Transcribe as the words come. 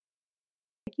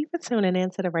Thank you for tuning in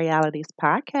to the Realities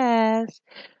Podcast.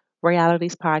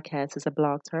 Realities Podcast is a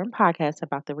blog term podcast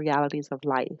about the realities of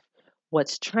life,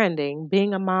 what's trending,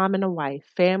 being a mom and a wife,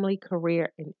 family,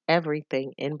 career, and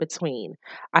everything in between.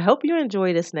 I hope you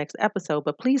enjoy this next episode,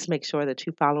 but please make sure that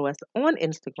you follow us on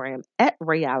Instagram at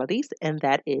Realities, and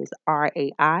that is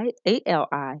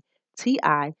RAIALITIES.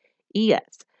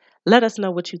 Let us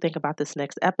know what you think about this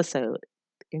next episode.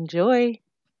 Enjoy.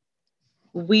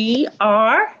 We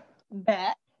are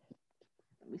back.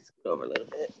 Let me scoot over a little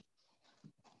bit.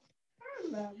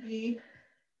 Lovey.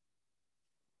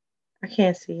 I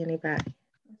can't see anybody.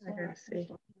 I gotta see.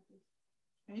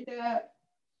 Hey, Dad.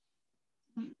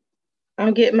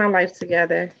 I'm getting my life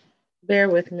together. Bear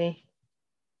with me.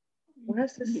 Why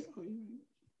is this?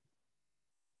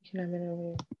 Can I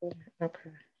minute?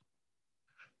 Okay.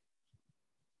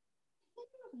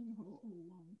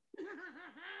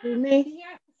 Who, me?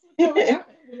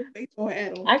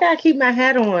 I gotta keep my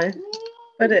hat on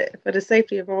for the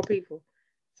safety of all people.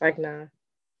 It's like nah.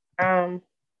 Um,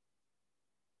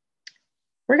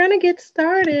 we're gonna get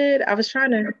started. I was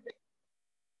trying to.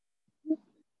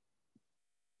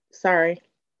 Sorry.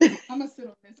 I'm gonna sit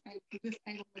on this angle. This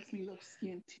angle makes me look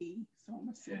skinty, so I'm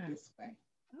gonna sit this way.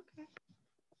 Okay.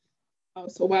 Oh,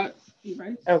 so while you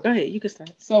ready? Oh, go ahead. You can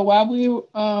start. So while we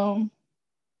oh,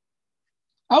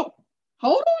 hold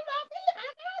on, Lovey.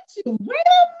 I got you. Wait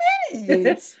a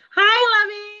minute. Hi,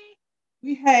 Lovey.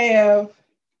 We have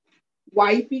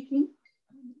wifey.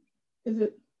 Is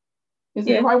it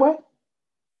the right way?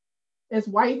 It's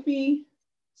wifey,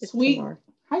 sweet. Tamar.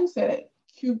 How you say it?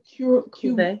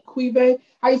 Cuvée. Cuvée.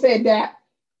 How you say that?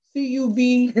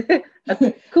 CUV.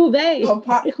 Cuvée.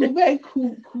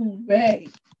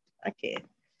 Cuvée. I can't.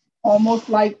 Almost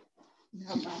like,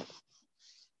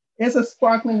 it's a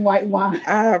sparkling white wine.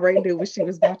 I already knew what she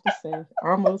was about to say.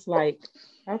 Almost like,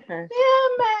 okay. Yeah,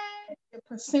 man. The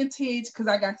percentage, because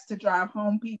I got to drive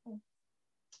home, people,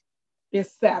 is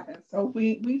 7. So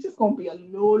we just gonna be a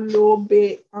little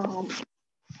bit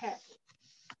happy.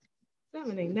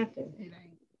 7 ain't nothing. It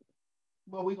ain't.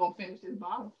 Well, we gonna finish this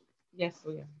bottle. Yes,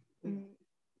 we are. Mm.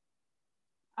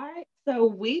 All right. So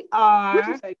we are. What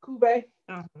you say, Cuvée?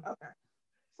 Uh-huh. Okay.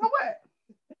 So what?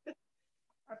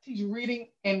 I teach you reading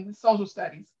and social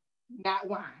studies, not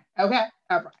wine. Okay?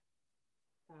 All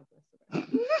right.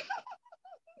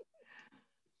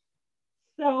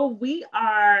 So we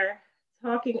are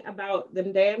talking about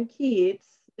them damn kids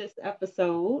this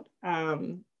episode,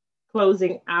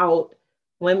 closing out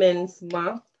Women's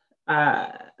Month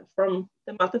from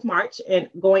the month of March and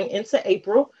going into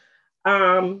April.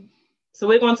 So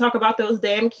we're going to talk about those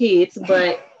damn kids,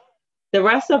 but the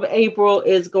rest of April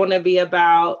is going to be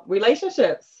about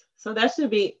relationships. So that should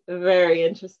be very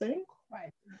interesting.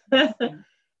 Right.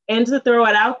 And to throw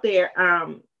it out there,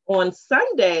 on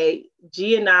Sunday,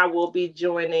 G and I will be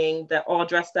joining the All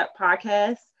Dressed Up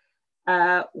podcast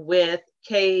with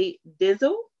Kay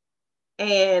Dizzle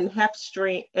and Hef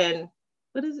Stream and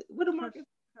what is it? What am I?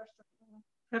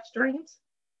 Hef Streams?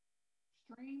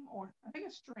 Stream or I think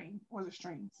it's stream or the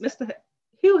streams. Mr.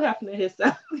 Hugh Hefner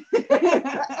himself.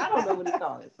 I don't know what he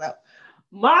called himself.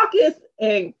 Marcus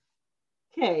and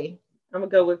Kay. I'm gonna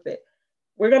go with it.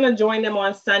 We're gonna join them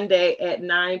on Sunday at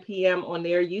 9 p.m. on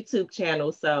their YouTube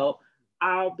channel. So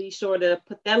I'll be sure to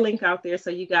put that link out there so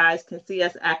you guys can see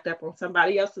us act up on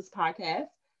somebody else's podcast.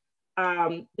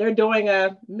 They're doing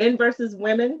a men versus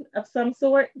women of some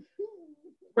sort.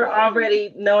 We're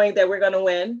already knowing that we're gonna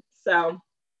win. So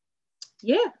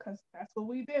yeah, because that's what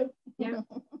we do. Yeah.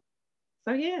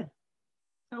 So yeah.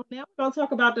 So now we're gonna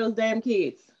talk about those damn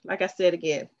kids. Like I said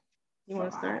again. You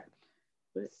want to start?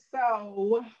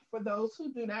 So for those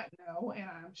who do not know, and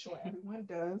I'm sure everyone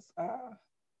does,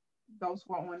 those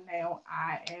who are on now,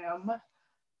 I am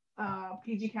a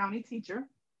PG County teacher.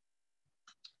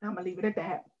 I'm gonna leave it at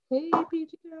that. Hey,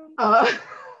 PG County.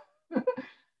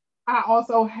 I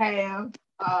also have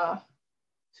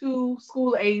 2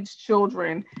 school-age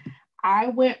children. I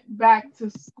went back to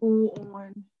school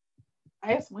on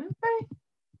last Wednesday.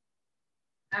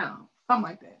 I don't know, something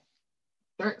like that.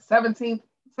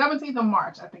 17th of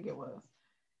March, I think it was.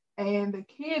 And the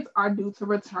kids are due to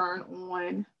return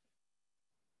on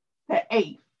the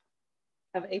 8th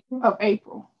of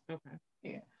April. Okay.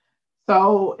 Yeah.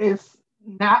 So it's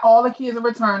not all the kids are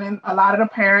returning. A lot of the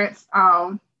parents,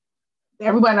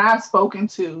 everyone I've spoken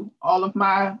to, all of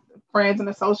my friends and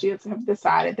associates have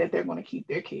decided that they're going to keep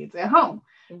their kids at home.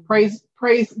 Mm-hmm.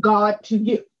 Praise God to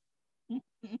you.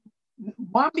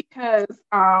 One, because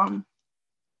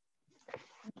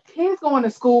kids going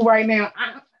to school right now,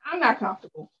 I'm not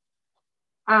comfortable.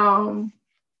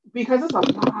 Because there's a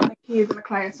lot of kids in the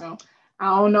classroom.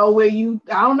 I don't know where you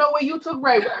took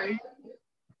Ray Ray.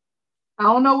 I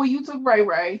don't know where you took Ray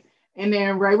Ray. And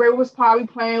then Ray Ray was probably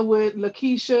playing with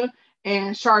Lakeisha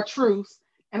and Chartreuse.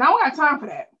 And I don't got time for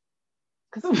that.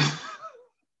 Because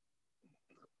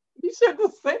you should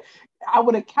have said, I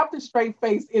would have kept a straight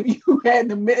face if you had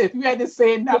to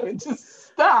say nothing. Just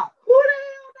stop. Who the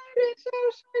hell named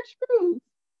that Chartreuse?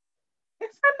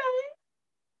 It's her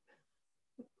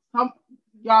name.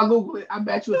 Y'all Google it. I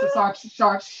bet you it's a chartreuse.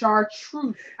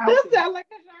 This sounds like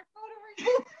a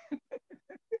charcuterie.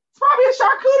 It's probably a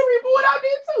charcuterie board out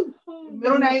there too.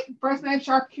 Middle name, first name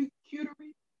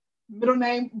charcuterie, middle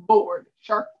name board.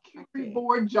 Charcuterie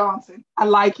board Johnson. I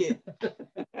like it.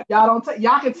 Y'all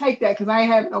can take that because I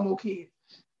ain't having no more kids.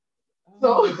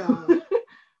 So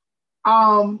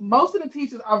most of the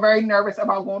teachers are very nervous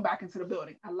about going back into the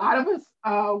building. A lot of us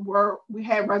we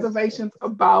had reservations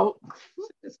about.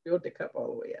 Just filled the cup all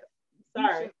the way up.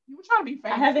 Sorry, you were trying to be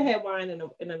fancy. I haven't had wine in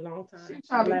a long time. She's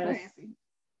trying to be fancy.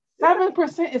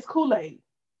 7% is Kool-Aid.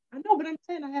 I know, but I'm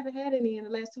saying I haven't had any in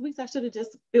the last 2 weeks. I should have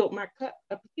just filled my cup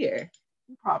up here.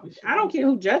 You probably should. I don't care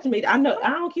who judged me. I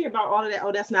don't care about all of that.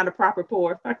 Oh, that's not a proper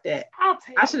pour. Fuck that. I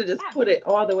should have just put it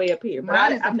all the way up here. But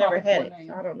I've never had it.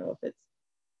 So I don't know if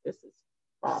this is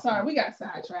awesome. Sorry, we got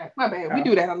sidetracked. My bad. We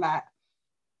do that a lot.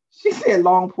 She said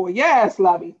long pour. Yes,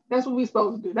 Lovey. That's what we're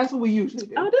supposed to do. That's what we usually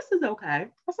do. Oh, this is okay.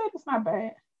 I said it's not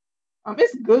bad.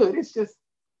 It's good. It's just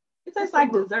it tastes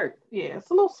like dessert. Yeah, it's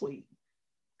a little sweet.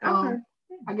 Okay.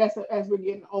 I guess as we're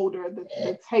getting older,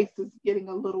 the taste is getting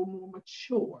a little more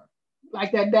mature.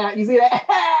 Like that. You see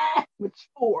that?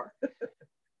 Mature.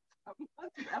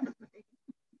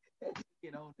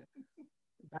 Get older.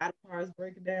 Body parts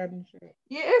breaking down and shit.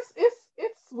 Yeah,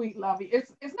 it's sweet, Lovey.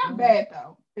 It's not bad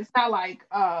though. It's not like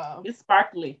it's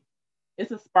sparkly.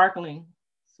 It's a sparkling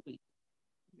sweet.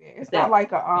 Yeah, it's not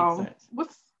like a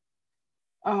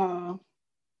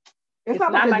it's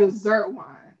not like a dessert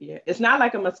wine. Yeah, it's not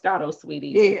like a Moscato sweetie.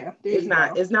 Yeah, it's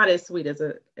not. It's not as sweet as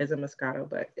a Moscato,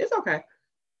 but it's okay.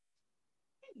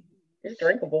 It's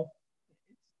drinkable.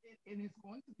 And it's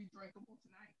going to be drinkable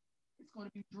tonight. It's going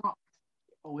to be drunk.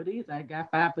 Oh, it is. I got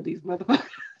 5 of these motherfuckers.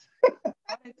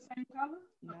 Are they the same color?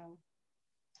 No.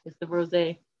 It's the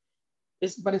rosé.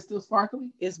 But it's still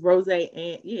sparkly? It's rosé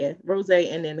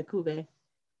and then the cuvée.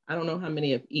 I don't know how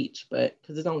many of each, but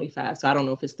because it's only 5, so I don't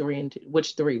know if it's 3 and 2.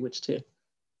 Which 2?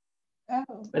 Oh.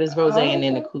 But it's rosé and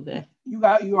then the cuvée. You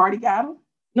already got them?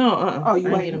 No, Oh, you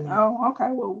waiting? Oh,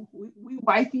 okay. Well, we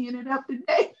wifeying it up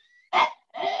today.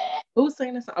 Who's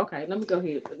saying this? Okay, let me go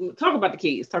ahead. Talk about the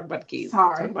kids. Sorry.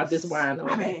 Talk about this wine.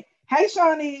 Okay. Hey,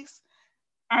 Shawnee's.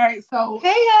 All right, so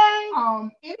hey.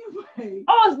 Anyway.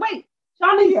 Oh, wait,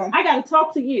 Shawnee's. Yeah. I gotta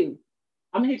talk to you.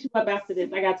 I'm gonna hit you up after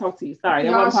this. I gotta talk to you. Sorry,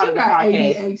 that wasn't part of the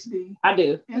podcast. ADHD. I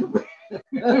do. In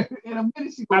a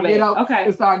minute, she's gonna get up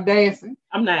and start dancing.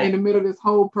 I'm not in the middle of this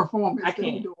whole performance. I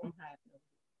can't.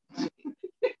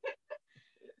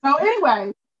 So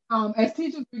anyway, as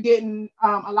teachers, we're getting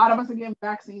a lot of us are getting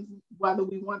vaccines, whether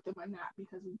we want them or not,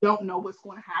 because we don't know what's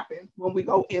going to happen when we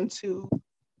go into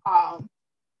the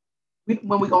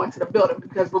building,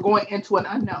 because we're going into an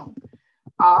unknown.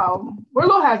 We're a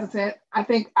little hesitant. I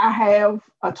think I have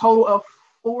a total of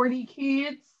 40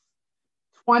 kids,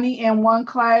 20 in one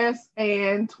class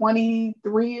and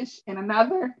 23-ish in the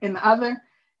other.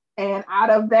 And out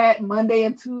of that, Monday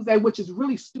and Tuesday, which is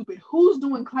really stupid, who's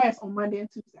doing class on Monday and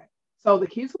Tuesday? So the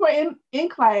kids who are in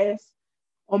class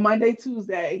on Monday,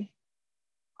 Tuesday,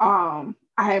 I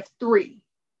have 3.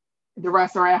 The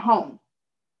rest are at home.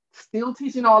 Still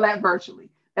teaching all that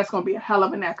virtually. That's going to be a hell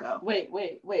of an echo. Wait.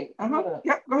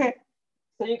 Yep, go ahead.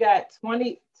 So you got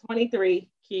 23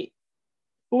 kids,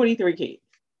 43 kids.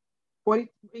 40,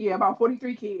 yeah, about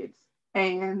 43 kids.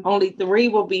 And only 3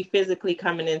 will be physically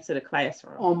coming into the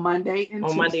classroom on Monday and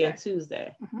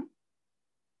Tuesday. Mm-hmm.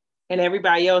 And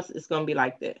everybody else is going to be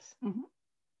like this. Mm-hmm.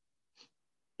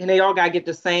 And they all got to get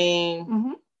the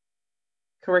same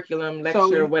curriculum,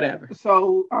 lecture, whatever.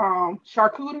 So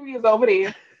charcuterie is over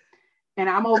there, and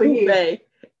I'm over here.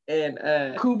 And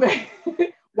Cuvée,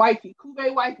 wifey.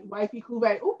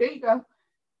 Oh, there you go.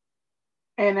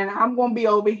 And then I'm going to be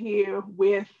over here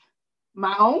with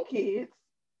my own kids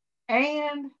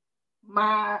and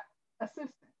my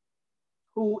assistant,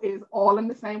 who is all in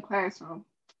the same classroom.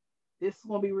 This is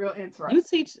going to be real interesting. You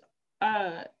teach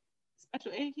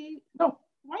special ed kids? No.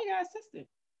 Why you got assistant?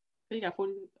 You got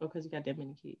 40? Oh, because you got that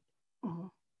many kids. Mm-hmm.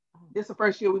 This is the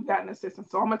first year we've got an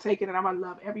assistant, so I'm going to take it and I'm going to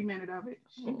love every minute of it.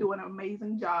 She's doing an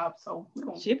amazing job. So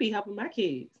she'll be helping my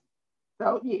kids.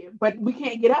 So, yeah, but we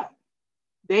can't get up.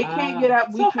 They can't get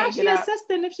up. We can't get up. So how's she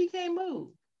assistant if she can't move?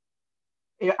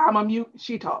 I'm a mute.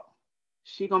 She talk.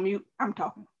 She gonna mute. I'm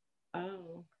talking.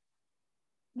 Oh,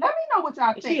 Let me know what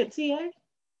y'all is she a think. TA?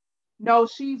 No,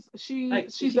 Like,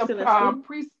 is she's she the still in school?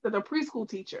 the preschool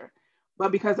teacher,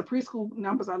 but because the preschool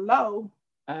numbers are low,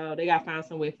 Oh, they gotta find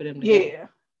some way for them to go. yeah.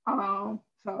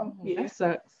 So Oh, yeah, that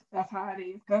sucks. that's how it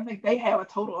is. 'Cause I think they have a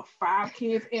total of 5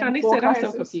 kids in Shanice four said, "I'm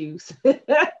so classes. confused."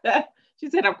 She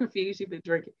said, "I'm confused. She's been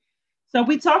drinking." So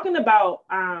we talking about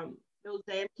those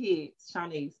damn kids,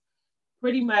 Shanice.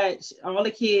 Pretty much all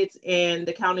the kids in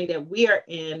the county that we are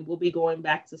in will be going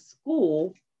back to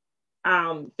school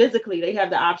physically. They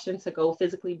have the option to go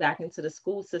physically back into the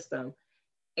school system.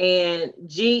 And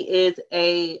G is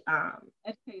a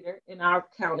educator in our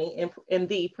county, in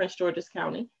the Prince George's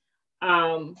County.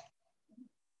 Um,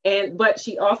 and but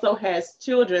she also has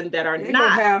children that are They gonna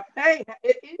not. have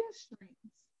it is streams.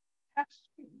 Have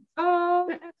streams.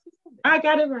 Oh, I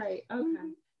got it right.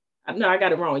 Okay. No, I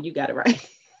got it wrong. You got it right.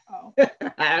 Oh,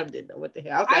 I didn't know what the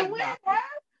hell. I I was went. like,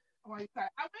 Oh, you sorry.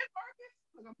 I went Marcus.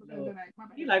 Look, I'm forgetting the no. name. My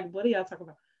bad. You like, what are y'all talking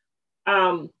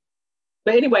about?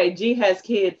 But anyway, G has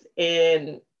kids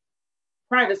in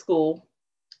private school,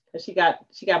 and she got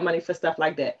money for stuff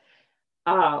like that.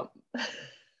 Um,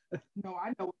 No, I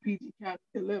know what PG County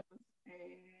delivers,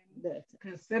 and that's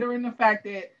considering the fact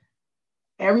that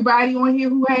everybody on here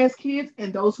who has kids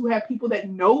and those who have people that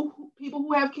know people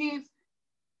who have kids,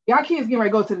 y'all kids getting ready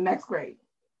to go to the next grade.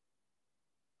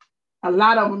 A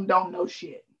lot of them don't know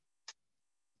shit.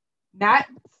 Not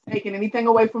taking anything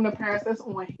away from the parents that's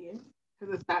on here,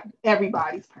 because it's not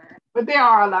everybody's parent, but there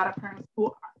are a lot of parents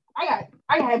who I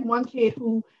had one kid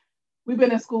who we've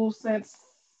been in school since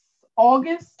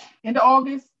August, into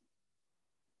August,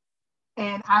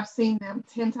 and I've seen them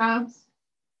 10 times.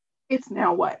 It's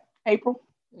now what? April?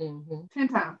 mm-hmm. 10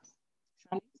 times.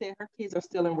 Shanice said her kids are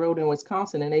still enrolled in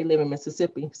Wisconsin and they live in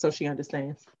Mississippi, so she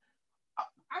understands.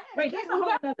 Wait, that's a whole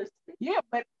other state. Yeah,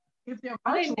 but if they're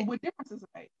virtual, what difference does it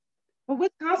make? But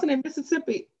Wisconsin and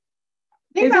Mississippi,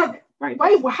 they Is not it, right.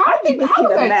 wait, well, how need to how see is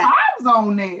the that map. time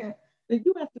zone there? The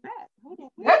U.S. map. Hold on.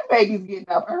 That baby's getting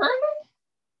up early.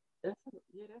 That's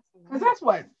yeah, that's Because that's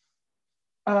what?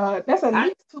 That's at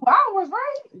least 2 hours,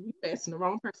 right? You asking the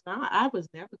wrong person. I was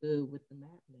never good with the map,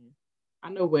 man. I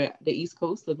know where the East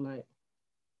Coast look like.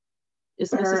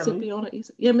 Is Mississippi Early. on the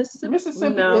East? Yeah, Mississippi.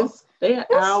 Mississippi No, is, they are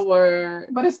our.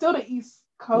 but it's still the East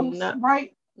Coast, No,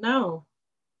 right? no,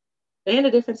 they in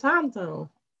a different time zone.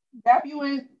 Dap you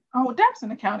in, oh, Dap's in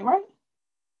the county, right?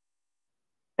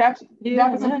 Dap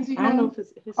Yeah, is in PG I don't know County.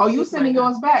 if it's Oh, you it sending might not.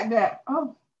 yours back, Dap.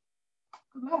 Oh,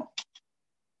 good luck.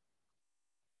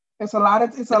 It's a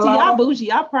But see, lot y'all of, bougie.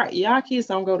 Y'all kids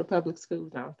don't go to public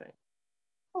schools. I don't think.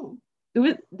 oh, Do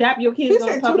it? Dap your kids he go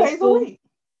to said two public days a school? week.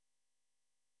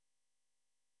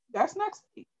 That's next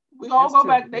week. We all That's go true.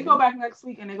 back. They go back next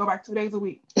week, and they go back 2 days a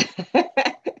week.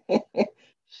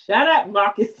 Shut up,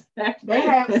 Marcus. They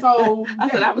have so. I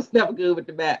said I was never good with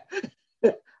the map.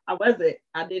 I wasn't.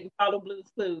 I didn't follow Blue's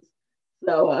Clues.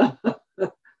 So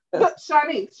Look,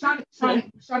 Shanice,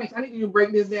 I need you to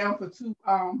break this down for two.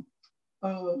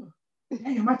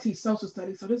 Damn, I teach social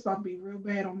studies, so this about to be real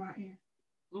bad on my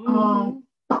end.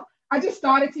 I just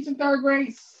started teaching third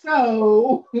grade,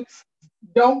 so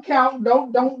don't count.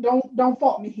 Don't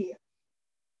fault me here.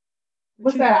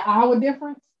 What's that? An hour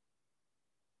difference?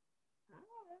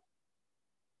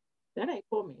 That ain't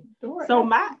for me. Sure. So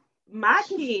my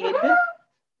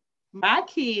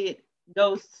kid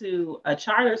goes to a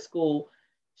charter school.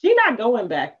 She's not going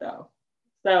back though.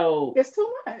 So it's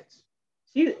too much.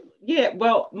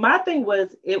 Well, my thing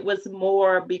was it was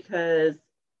more because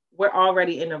we're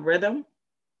already in a rhythm.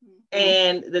 Mm-hmm.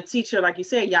 And the teacher, like you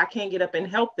said, y'all can't get up and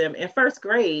help them. In first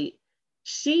grade,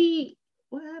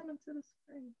 what happened to the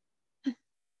screen?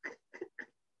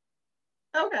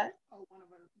 Okay. Oh, one of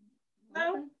them.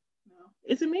 No.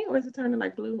 Is it me or is it turning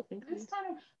like blue? It's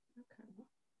turning. Okay.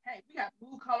 Hey, we got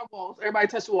blue color walls. Everybody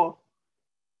touch the wall.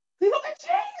 See, look at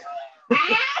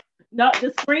change. No,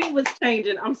 the screen was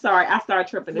changing. I'm sorry. I started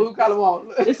tripping. Blue color wall.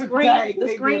 The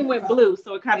screen went blue,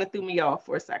 so it kind of threw me off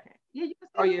for a second. Yeah, you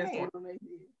can see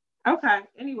Okay.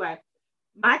 Anyway,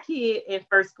 my kid in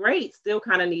first grade still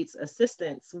kind of needs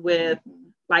assistance with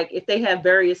like if they have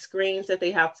various screens that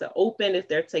they have to open, if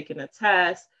they're taking a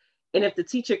test, and if the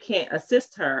teacher can't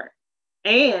assist her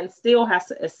and still has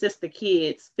to assist the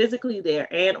kids physically there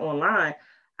and online,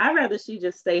 I'd rather she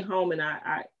just stay home. And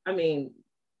I mean,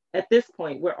 at this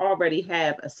point, we already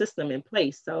have a system in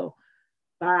place. So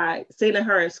by sending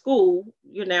her in school,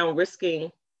 you're now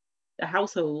risking the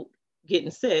household getting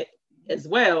sick as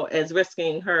well as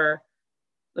risking her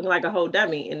looking like a whole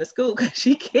dummy in the school because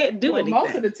she can't do anything.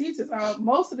 Most of the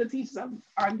teachers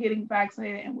are getting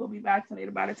vaccinated and will be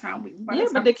vaccinated by the time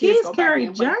but the kids carry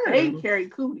germs. They carry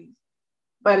cooties.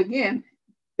 But again,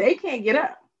 they can't get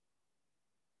up.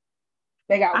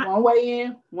 They got one way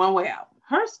in, one way out.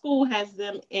 Her school has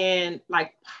them in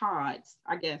like pods,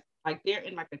 I guess. Like they're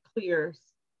in like a clear,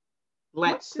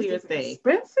 like clear thing.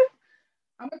 Expensive.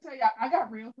 I'm gonna tell you, I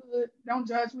got real hood. Don't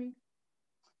judge me.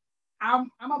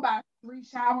 I'm about 3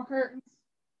 shower curtains.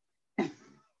 And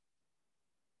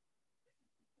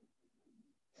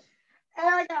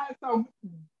I got some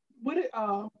what it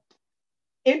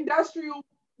industrial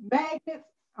magnets.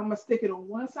 I'm gonna stick it on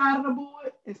one side of the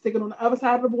board and stick it on the other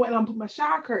side of the board, and I'm gonna put my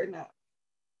shower curtain up.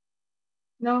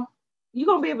 No, you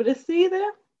gonna be able to see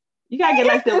them? You gotta get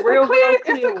like the real clear. It's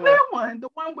the clear one, the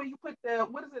one where you put the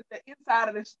what is it? The inside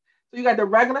of this. So you got the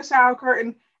regular shower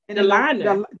curtain and the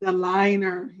liner. The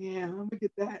liner. Yeah, I'm gonna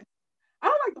get that. I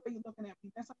don't like the way you're looking at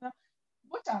me. That's enough.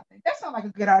 What y'all think? That sounds like a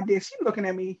good idea. She's looking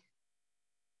at me.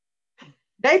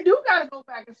 They do gotta go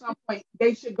back at some point.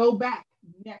 They should go back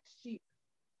next year.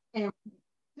 And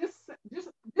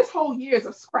this whole year is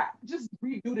a scrap. Just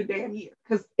redo the damn year.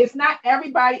 Because it's not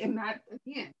everybody and not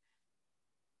again.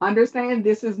 Understand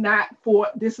this is not for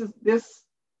this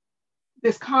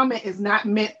comment is not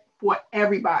meant for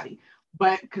everybody.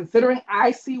 But considering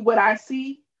I see what I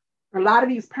see, a lot of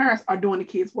these parents are doing the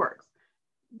kids'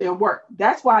 their work.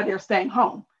 That's why they're staying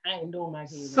home. I ain't doing my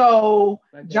kids. So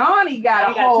Johnny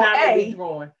got a whole A.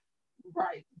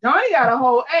 Right. Johnny got a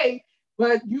whole A,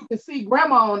 but you can see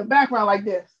grandma on the background like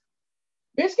this.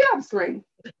 Bitch, get out the screen.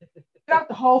 Get out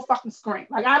the whole fucking screen.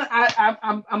 Like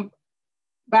I'm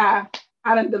bye.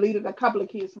 I done deleted a couple of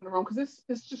kids from the room because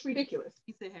it's just ridiculous.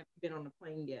 He said, have you been on the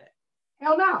plane yet?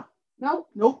 Hell no.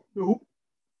 Nope.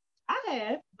 I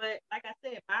have, but like I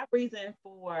said, my reason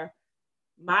for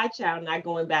my child not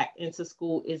going back into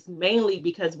school is mainly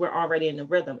because we're already in the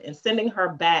rhythm, and sending her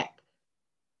back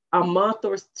a month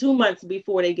or 2 months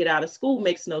before they get out of school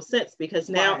makes no sense because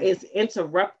now it's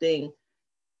interrupting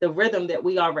the rhythm that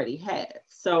we already have.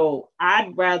 So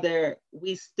I'd rather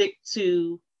we stick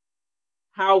to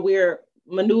how we're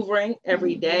maneuvering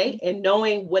every day and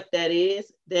knowing what that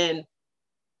is than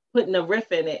putting a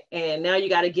riff in it. And now you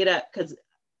got to get up because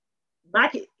my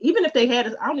kid, even if they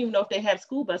had, I don't even know if they have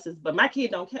school buses, but my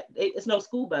kid it's no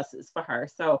school buses for her.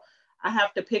 So I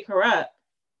have to pick her up.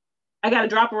 I got to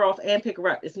drop her off and pick her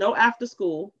up. It's no after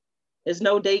school. It's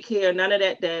no daycare, none of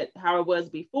that how it was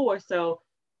before. So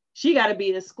she got to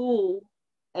be at school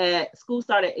school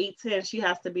start at 8:10. She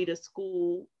has to be to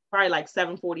school probably like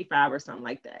 7:45 or something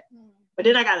like that. But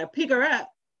then I got to pick her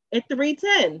up at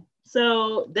 3:10.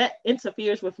 So that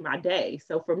interferes with my day.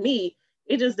 So for me,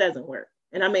 it just doesn't work.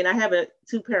 And I mean, I have a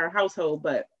 2-parent household,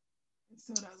 but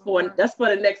that's for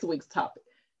the next week's topic.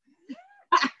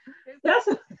 That's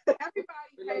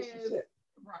everybody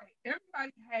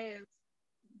has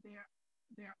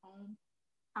their own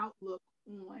outlook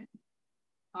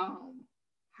on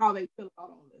how they feel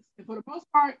about all this. And for the most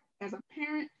part, as a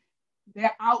parent,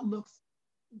 their outlooks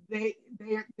they're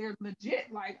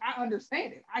legit. Like I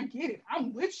understand it, I get it,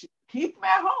 I'm with you. Keep them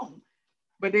at home.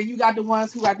 But then you got the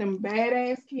ones who got them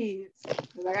badass kids.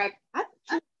 I got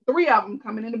 3 of them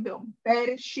coming in the building, bad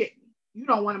as shit. You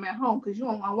don't want them at home because you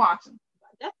don't want to watch them.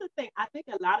 That's the thing. I think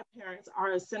a lot of parents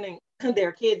are sending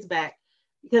their kids back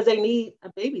because they need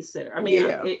a babysitter. I mean,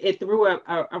 it threw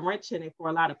a wrench in it for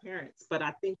a lot of parents. But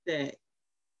I think that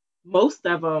most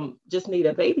of them just need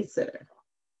a babysitter.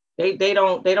 They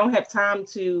don't have time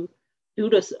to do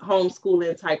this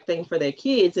homeschooling type thing for their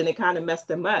kids, and it kind of messed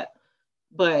them up.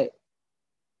 But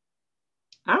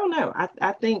I don't know.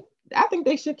 I think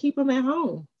they should keep them at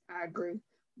home. I agree.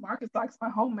 Marcus likes my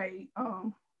homemade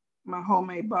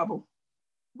bubble.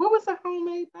 What was a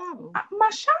homemade bubble? My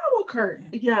shower curtain.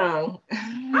 Yeah.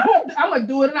 I'm gonna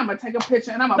do it and I'm gonna take a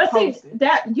picture and I'm gonna post it.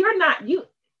 That you're not you.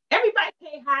 Everybody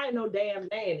can't hire no damn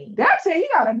nanny. That's it. He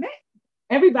got a nanny.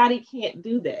 Everybody can't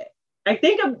do that. Like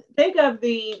think of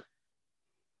the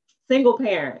single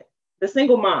parent, the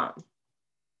single mom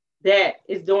that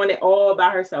is doing it all by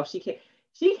herself. She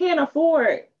can't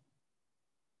afford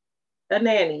a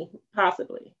nanny,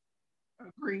 possibly.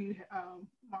 Agreed,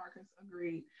 Marcus.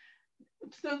 Agreed.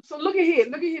 So look at here,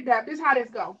 Dap. This is how this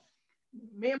go.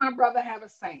 Me and my brother have a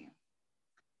saying.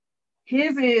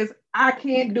 His is, I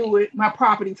can't do it. My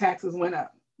property taxes went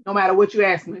up. No matter what you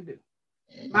ask me to do.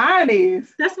 Mine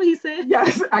is. That's what he said.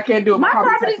 Yes, I can't do it. My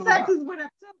property taxes went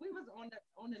up too. We was on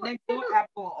the Nextdoor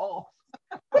app going off.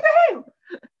 What the hell?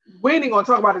 We ain't gonna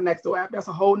talk about the Nextdoor app. That's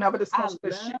a whole nother discussion.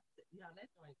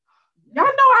 Y'all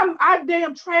know I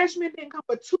damn trash man didn't come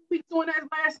for 2 weeks during that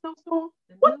last snowstorm.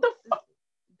 What the fuck?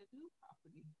 The new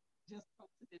property just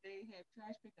posted that they had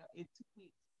trash pickup in 2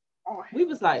 weeks. Oh, we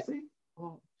was like,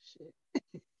 oh shit.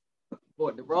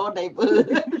 for the wrong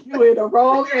neighborhood. You in the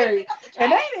wrong area.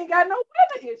 And they ain't got no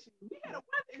weather issue. We had a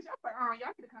weather issue. I'm like, oh,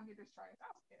 y'all could come get this trash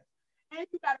out there. And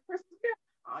you got a Christmas gift.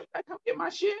 Oh, you gotta come get my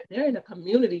shit. They're in a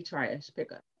community trash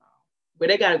pickup. But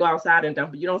they gotta go outside and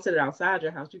dump it. You don't sit it outside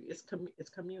your house. It's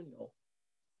communal.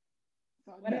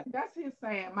 So that's his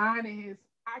saying. Mine is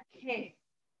I can't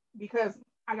because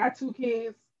I got 2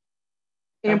 kids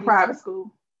in private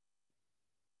school.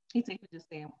 He said he just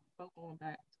saying, going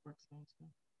back to work soon.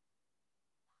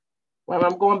 Well,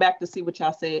 I'm going back to see what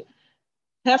y'all said.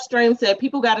 Hefstream said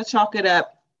people got to chalk it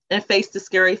up and face the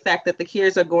scary fact that the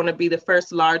kids are going to be the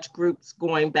first large groups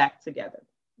going back together.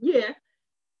 Yeah.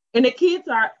 And the kids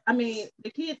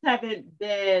haven't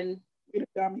been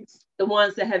the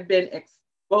ones that have been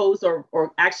exposed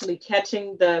or actually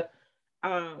catching the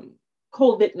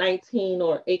COVID-19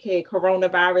 or aka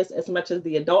coronavirus as much as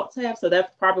the adults have. So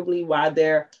that's probably why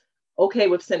they're okay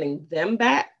with sending them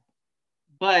back.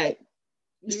 But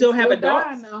you still have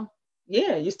adults.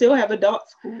 Yeah, you still have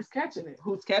adults who's catching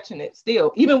it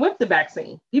still, even with the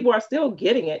vaccine. People are still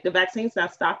getting it. The vaccine's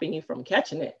not stopping you from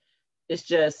catching it. It's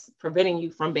just preventing you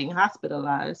from being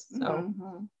hospitalized. So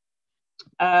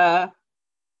Dap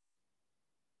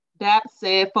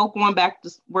said folk going back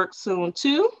to work soon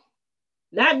too.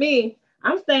 Not me.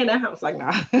 I'm staying at house. Like,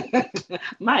 nah.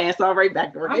 My ass already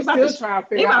back to work. I'm still trying to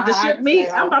figure out how to ship me.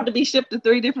 I'm about to be shipped to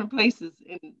 3 different places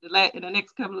in the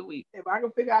next couple of weeks. If I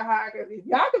can figure out if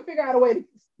y'all can figure out a way to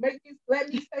let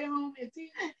me stay home and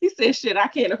teach. He said, shit, I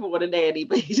can't afford a nanny,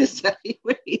 but he just tell you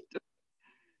what he do.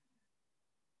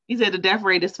 He said the death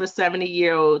rate is for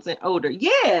 70-year-olds and older.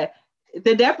 Yeah,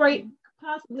 the death rate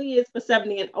possibly is for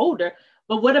 70 and older.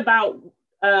 But what about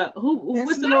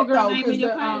what's the little girl's name in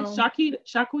your class? Shamali?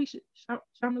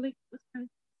 What's her name?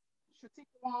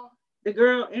 The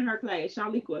girl in her class,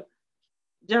 Shaliqua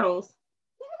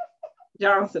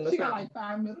Johnson. She got like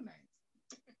 5 middle names.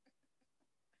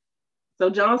 So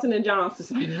Johnson and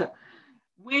Johnson.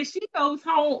 When she goes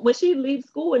home, when she leaves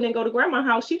school and then go to grandma's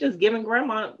house, she just giving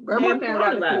grandma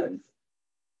coronavirus.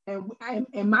 And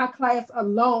in my class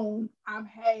alone, I've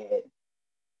had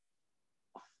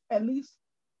at least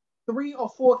 3 or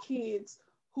 4 kids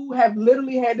who have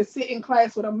literally had to sit in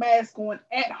class with a mask on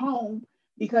at home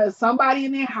because somebody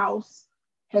in their house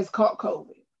has caught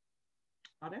COVID.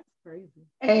 Oh, that's crazy.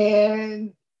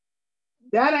 And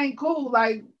that ain't cool.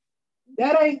 Like,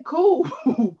 that ain't cool.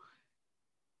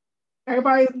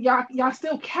 Everybody, y'all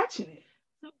still catching it.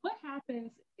 So what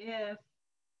happens if...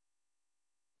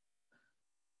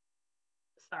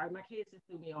 Sorry, my kids just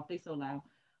threw me off. They so loud.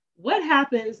 What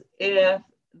happens if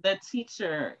the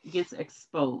teacher gets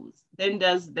exposed? Then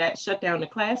does that shut down the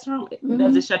classroom? Mm-hmm.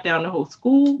 Does it shut down the whole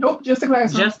school? Nope, just the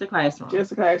classroom. Just the classroom. Just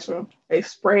the classroom. They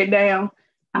spray it down.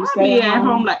 I'll be at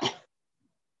home like...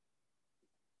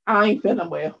 I ain't feeling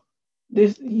well.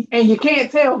 And you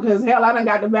can't tell because hell, I done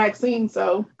got the vaccine,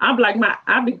 so I'm like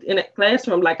I be in a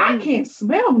classroom like I can't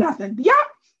smell nothing. Yeah,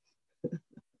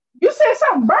 you said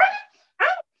something burning?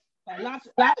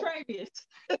 Not Travis.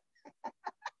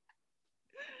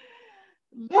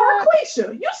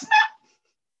 Tarquisha, you smell?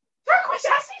 Tarquisha,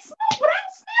 I see smoke, but I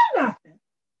don't smell nothing.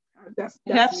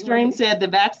 Hefstream said the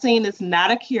vaccine is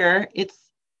not a cure. It's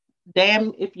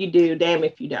damn if you do, damn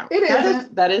if you don't.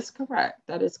 That is correct.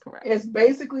 It's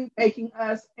basically making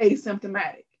us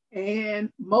asymptomatic.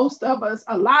 And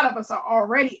a lot of us are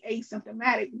already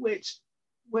asymptomatic, which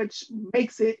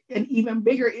makes it an even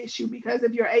bigger issue because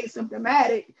if you're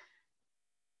asymptomatic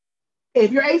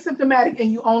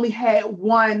and you only had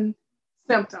one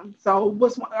symptom, so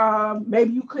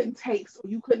maybe you couldn't taste or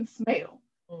you couldn't smell.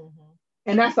 Mm-hmm.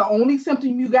 And that's the only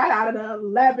symptom you got out of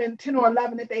the 10 or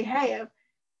 11 that they have.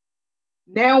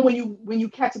 Now, when you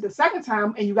catch it the second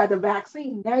time and you got the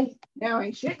vaccine, now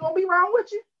ain't shit gonna be wrong with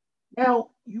you. Now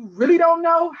you really don't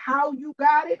know how you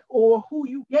got it or who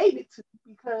you gave it to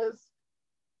because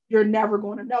you're never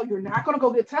going to know. You're not going to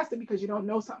go get tested because you don't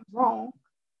know something's wrong.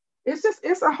 It's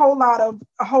a whole lot of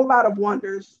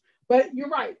wonders. But you're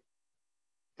right.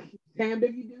 Damned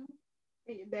if you do,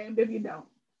 and you're damned if you don't.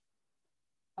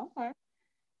 Okay.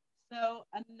 So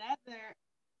I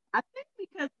think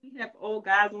because we have old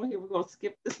guys on here, we're going to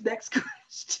skip this next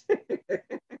question.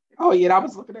 Oh, yeah, I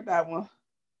was looking at that one.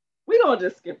 We're going to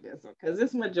just skip this one because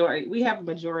we have a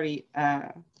majority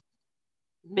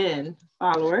men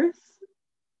followers.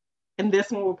 And this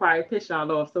one will probably piss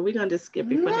y'all off. So we're going to just skip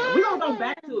it for now. We're going to go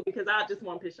back to it because I just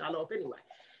want to piss y'all off anyway.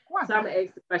 So I'm going to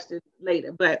ask the question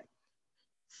later. But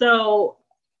so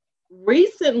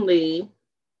recently,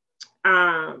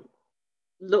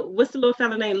 what's the little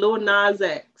fella named Lil Nas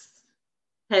X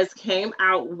has came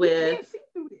out with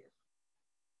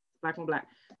Black on Black.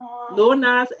 Lil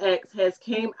Nas X has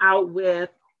came out with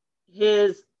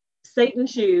his Satan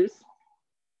shoes,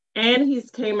 and he's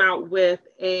came out with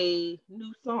a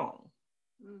new song.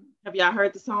 Have y'all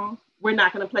heard the song? We're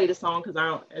not going to play the song because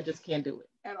I just can't do it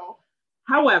at all.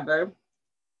 However,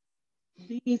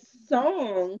 the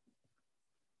song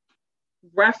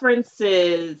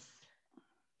references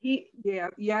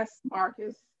yes,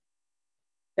 Marcus.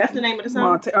 That's the name of the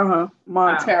song.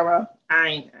 Montero. I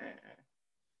ain't.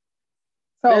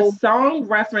 So the song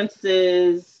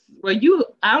references. Well,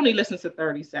 I only listened to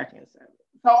 30 seconds of it.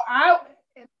 So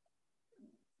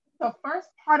the first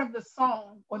part of the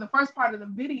song or the first part of the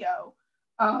video,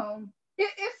 it's an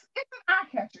eye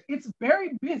catcher. It's very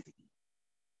busy.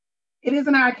 It is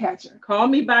an eye catcher. Call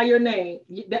Me by Your Name.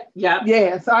 Yeah.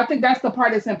 Yeah. So I think that's the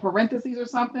part that's in parentheses or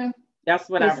something. That's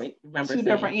what I remember. Two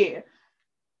different. Yeah.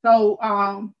 So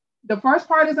the first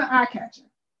part is an eye catcher.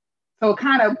 So it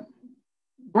kind of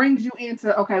brings you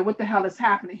into, okay, what the hell is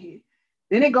happening here?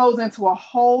 Then it goes into a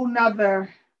whole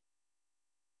nother.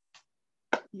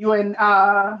 You in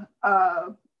the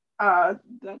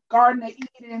Garden of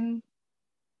Eden.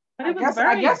 I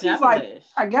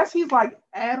guess he's like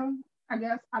Adam. I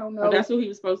guess I don't know. Oh, that's who he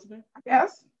was supposed to be. I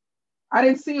guess I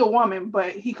didn't see a woman,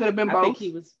 but he could have been both. I think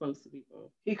he was supposed to be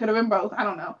both. He could have been both. I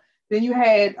don't know. Then you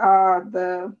had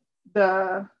the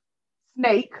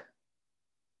snake,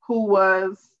 who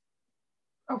was,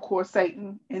 of course,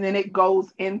 Satan, and then it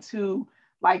goes into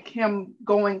like him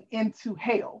going into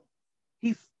hell.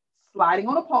 He's sliding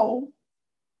on a pole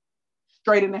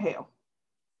straight into hell.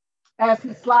 As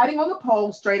he's sliding on the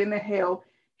pole straight into hell,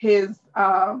 it's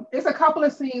a couple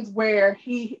of scenes where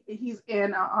he's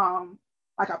in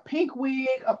like a pink wig,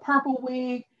 a purple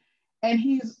wig, and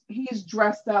he's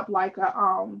dressed up like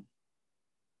a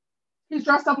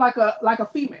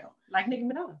female, like Nicki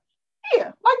Minaj.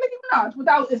 Yeah, like Nicki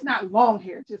Minaj. It's not long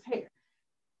hair, just hair.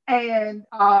 And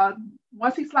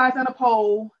once he slides on a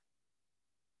pole,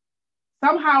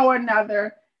 somehow or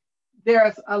another,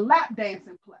 there's a lap dance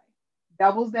in play.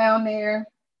 Devil's down there,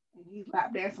 and he's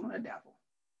lap dancing on the devil.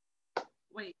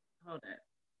 Wait, hold on.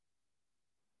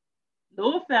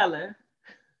 Little fella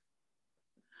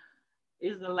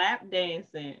is the lap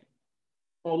dancing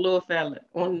on little fella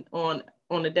on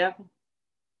the devil.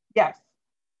 Yes.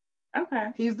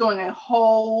 Okay. He's doing a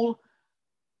whole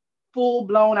full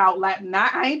blown out lap.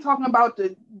 I ain't talking about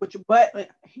with your butt.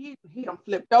 He done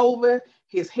flipped over.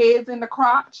 His head's in the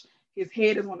crotch. His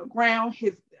head is on the ground.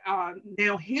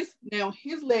 Now his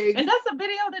legs. And that's a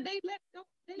video that they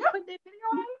put that video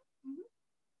on. Mm-hmm.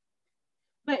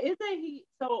 But isn't he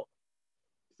so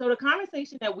the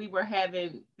conversation that we were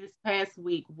having this past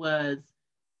week was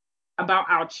about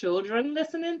our children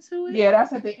listening to it? Yeah,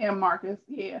 that's at the end, Marcus.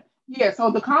 Yeah. Yeah. So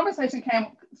the conversation came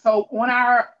on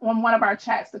one of our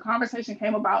chats, the conversation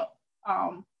came about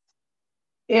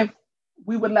if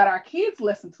we would let our kids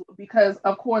listen to it, because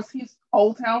of course he's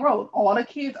Old Town Road. All the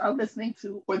kids are listening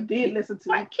to or did listen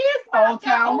to Old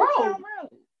Town Road.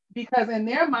 Because in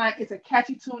their mind, it's a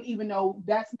catchy tune, even though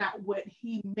that's not what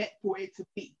he meant for it to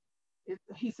be.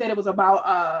 He said it was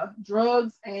about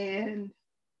drugs and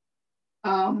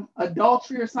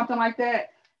adultery or something like that.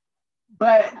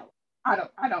 But I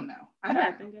don't know. I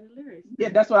think it's hilarious. Yeah,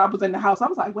 that's what I was in the house. I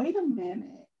was like, wait a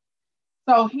minute.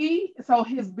 So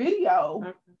his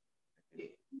video.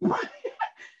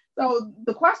 So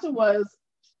the question was,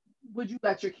 would you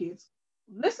let your kids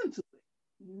listen to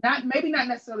it? Maybe not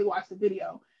necessarily watch the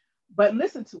video, but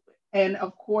listen to it. And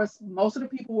of course, most of the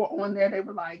people were on there. They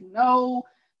were like, no,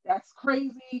 that's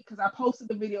crazy. Because I posted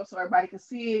the video so everybody could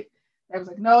see it. They was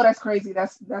like, no, that's crazy.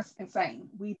 That's insane.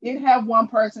 We did have one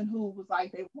person who was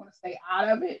like, they want to stay out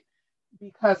of it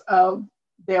because of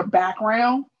their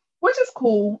background, which is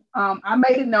cool. I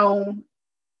made it known.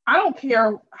 I don't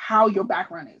care how your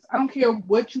background is. I don't care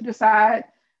what you decide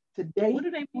to date. What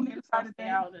do they want to stay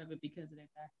out of it because of their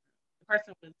background?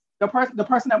 The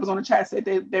person that was on the chat said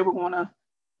they were gonna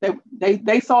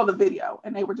they saw the video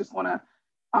and they were just gonna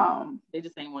they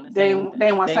just didn't want to they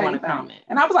didn't want to say anything. Comment.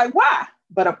 And I was like, why?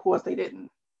 But of course they didn't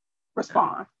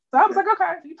respond. So I was like,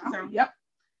 okay, yep.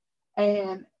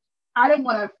 And I didn't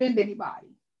want to offend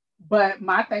anybody, but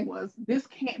my thing was, this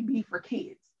can't be for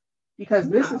kids because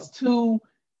this is too.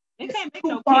 They can't make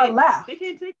no kids. Left. They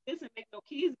can't take this and make no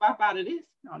kids pop out of this.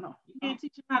 No. You can't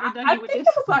teach them how to do it with this.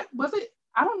 I think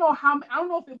I don't know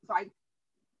if it was like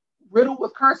riddled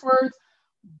with curse words,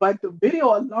 but the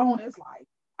video alone is like,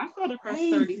 I saw the first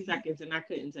 30 seconds and I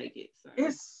couldn't take it. So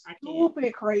it's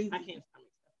stupid crazy. I can't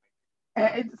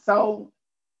and so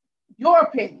your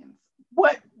opinions,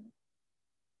 what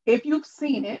if you've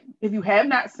seen it, if you have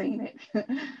not seen it,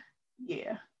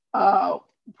 yeah.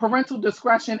 parental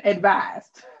discretion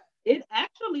advised. It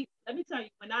actually, let me tell you,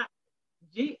 when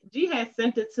G had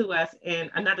sent it to us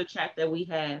in another chat that we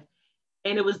have,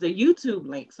 and it was the YouTube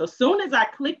link. So as soon as I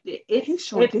clicked it, it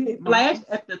flashed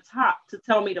at the top to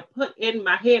tell me to put in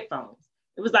my headphones.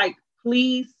 It was like,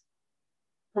 please,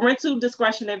 parental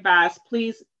discretion advised,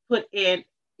 please put in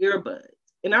earbuds.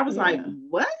 And I was like,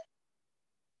 what?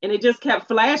 And it just kept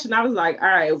flashing. I was like, all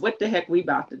right, what the heck we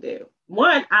about to do?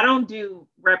 One, I don't do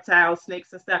reptiles,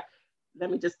 snakes, and stuff. Let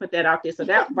me just put that out there. So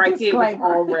that right there was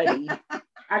already,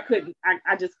 I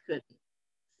just couldn't.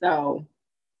 So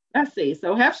let's see.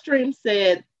 So Hefstream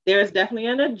said there's definitely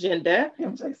an agenda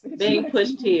being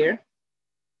pushed here.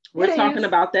 We're talking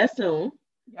about that soon.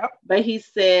 Yep. But he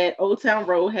said Old Town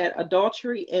Road had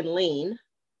adultery and lean.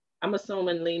 I'm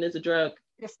assuming lean is a drug.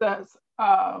 It does.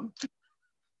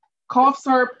 Cough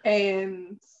syrup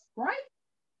and Sprite.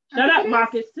 Shut up,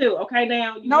 Marcus. Too. Okay,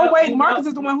 now. Marcus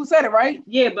is the one who said it, right?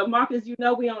 Yeah, but Marcus, we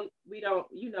don't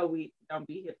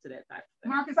be hip to that type of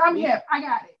thing. Marcus, I'm hip. I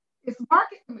got it. It's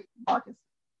Marcus.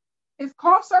 It's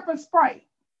cough syrup and Sprite.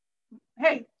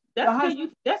 Hey, that's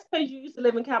because you used to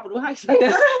live in Capitol Heights.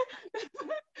 That's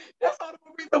all the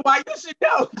reason why you should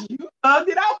know. You thugged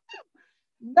it out.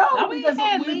 No, because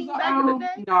had lean back in the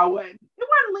day. No, it wasn't. It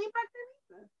wasn't lean back then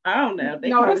either. I don't know.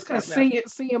 No, it's because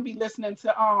CM be listening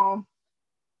to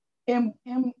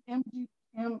MGD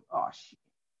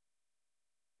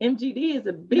is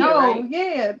a beer, no, right?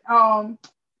 Yeah. No,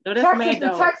 that's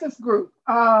the Texas group.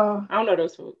 I don't know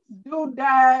those folks. Dude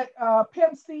died,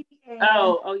 Pimp C. And,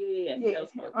 yeah.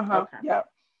 Those folks. Okay. Yeah.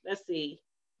 Let's see.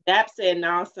 Dap said,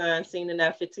 "Nah, son, seen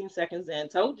enough. 15 seconds in.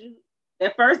 Told you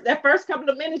that first couple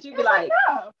of minutes, you be like,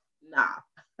 nah."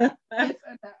 It's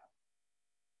enough.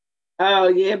 Oh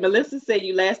yeah, Melissa said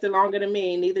you lasted longer than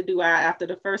me. Neither do I. After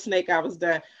the first snake, I was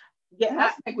done. Yeah,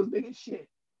 that snake was big as shit.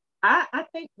 I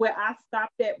think where I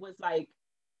stopped at was like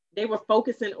they were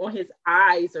focusing on his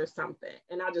eyes or something,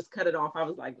 and I just cut it off. I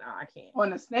was like, nah, I can't.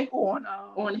 On the snake or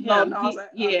on him?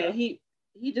 He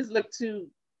just looked too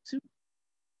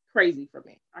crazy for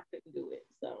me. I couldn't do it.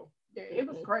 So yeah, it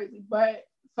was crazy. But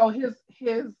so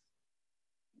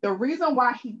the reason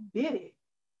why he did it,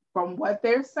 from what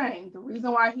they're saying, the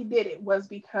reason why he did it was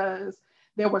because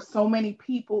there were so many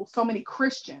people, so many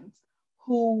Christians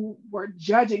who were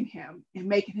judging him and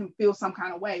making him feel some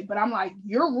kind of way. But I'm like,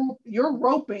 you're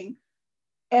roping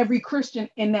every Christian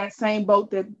in that same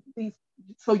boat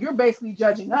so you're basically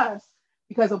judging us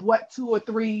because of what 2 or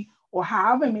 3 or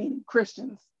however many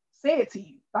Christians said to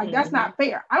you. Like, that's not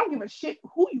fair. I don't give a shit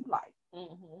who you like.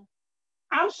 Mm-hmm.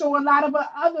 I'm sure a lot of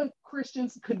other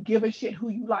Christians could give a shit who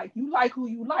you like. You like who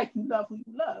you like. You love who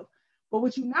you love. But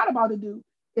what you're not about to do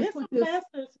is put this.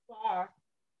 Pastors are.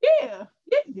 Yeah.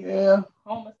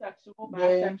 Homosexual,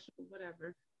 bisexual,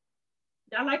 whatever.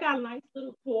 I like our nice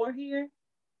little pour here.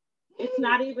 It's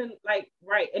not even like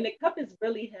right, and the cup is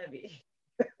really heavy.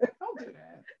 Don't do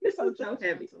that. It's so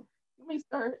heavy. Let me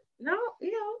start. No,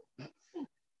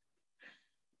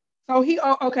 So he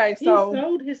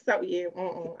sold his soul. Yeah,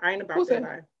 I ain't about that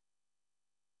life.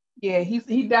 Yeah,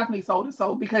 he definitely sold his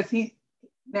soul because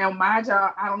now my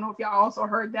job. I don't know if y'all also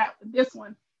heard that this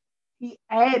one. He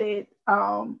added.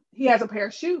 He has a pair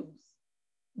of shoes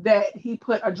that he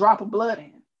put a drop of blood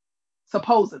in,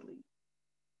 supposedly,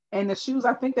 and the shoes.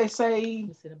 I think they say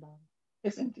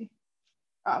it's empty.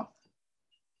 Oh.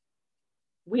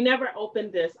 We never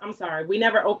opened this. I'm sorry. We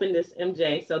never opened this,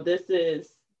 MJ. So this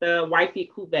is the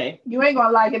wifey cuvee. You ain't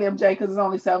gonna like it, MJ, because it's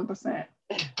only 7%.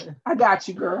 I got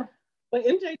you, girl. But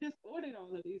MJ just ordered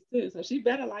all of these too, so she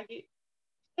better like it.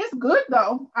 It's good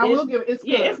though. I will give it. It's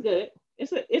good. Yeah, it's good.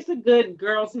 It's a good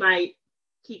girls' night,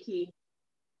 Kiki.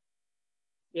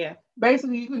 Yeah.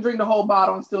 Basically, you can drink the whole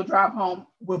bottle and still drive home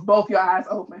with both your eyes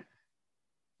open,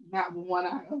 not with one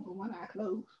eye open, one eye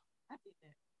closed. I did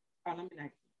that. Oh, let me know.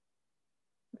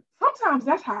 Sometimes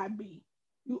that's how it be.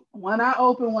 One eye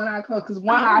open, one eye closed, because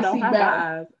one eye see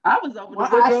better. I was over the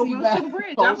Woodrow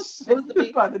Bridge. I was supposed to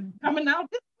be coming out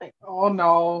this way. Oh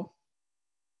no.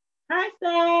 Hi,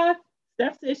 Steph.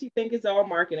 Steph says she thinks it's all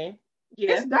marketing.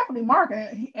 Yeah. It's definitely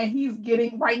marketing. And he's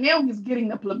getting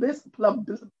the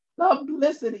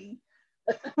publicity.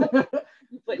 You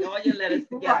putting all your letters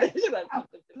together. Right.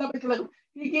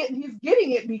 He's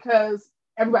getting it because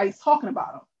everybody's talking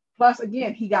about him. Plus,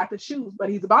 again, he got the shoes, but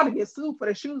he's about to get sued for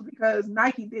the shoes because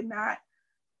Nike did not.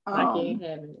 Nike ain't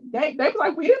having it. They was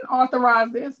like, we didn't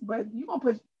authorize this, but you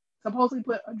gonna supposedly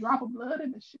put a drop of blood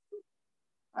in the shoe?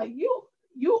 Like you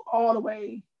all the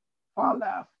way far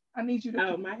left. I need you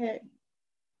to. Oh, my hat.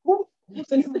 Who you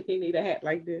need a hat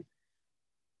like this?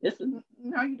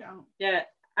 No, you don't. Yeah,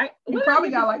 you probably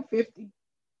got like 50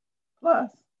 plus.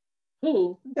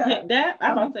 Who? That. That?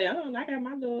 I about to say, oh, I got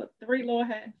my little three little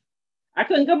hats. I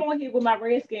couldn't come on here with my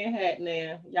Redskin hat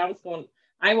now. Y'all was going,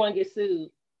 I didn't want to get sued.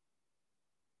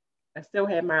 I still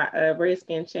had my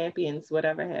Redskin Champions,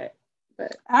 whatever hat.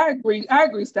 But I agree. I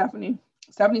agree, Stephanie.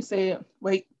 Stephanie said,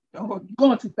 wait, you're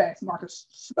going too fast, Marcus.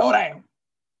 Slow down.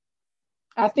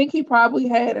 I think he probably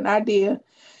had an idea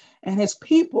and his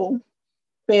people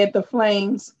fed the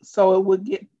flames so it would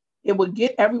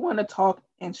get everyone to talk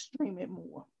and stream it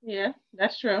more. yeah,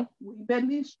 that's true. We at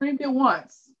least streamed it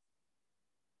once.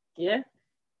 Yeah.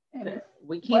 And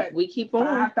We keep on.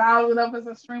 5,000 of us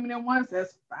are streaming it once.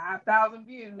 That's 5,000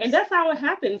 views. And that's how it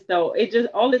happens though. It just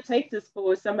all it takes is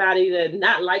for somebody to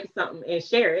not like something and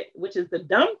share it, which is the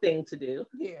dumb thing to do.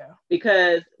 Yeah.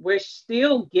 Because we're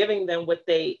still giving them what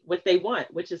they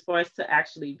want, which is for us to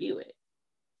actually view it.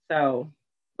 So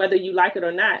whether you like it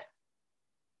or not,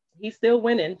 he's still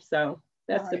winning. So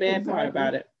that's the bad part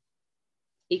about it.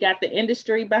 He got the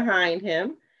industry behind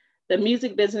him. The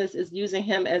music business is using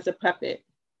him as a puppet,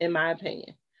 in my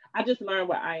opinion. I just learned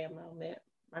what I am on that.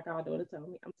 My goddaughter told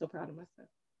me. I'm so proud of myself.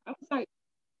 I was like,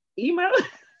 email,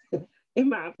 in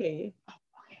my opinion. Oh,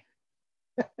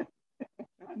 okay.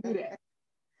 I knew that.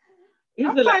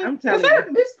 I'm telling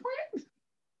you. Misprint?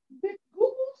 Did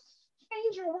Google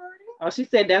change your wording? Oh, she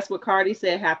said that's what Cardi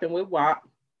said happened with WAP.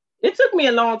 It took me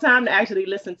a long time to actually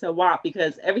listen to WAP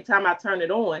because every time I turn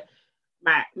it on,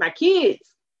 my kids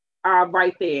are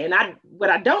right there. And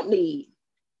what I don't need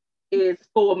is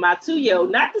for my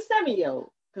 2-year-old, not the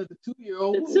 7-year-old. Because the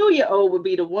 2-year-old. The 2-year-old would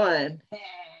be the one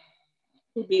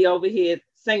who be over here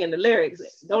singing the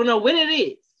lyrics. Don't know what it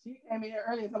is. She came in here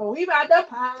earlier and said, well, we about the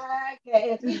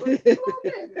podcast. You don't take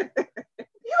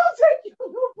your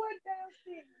little butt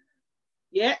downstairs.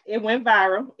 Yeah, it went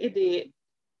viral. It did.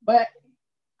 But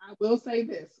I will say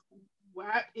this.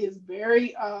 WAP is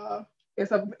very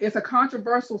it's a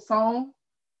controversial song.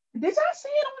 Did y'all see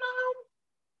it on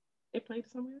It played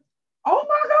somewhere? Oh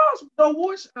my gosh, the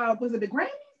awards was it the Grammys?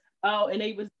 Oh, and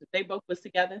they both was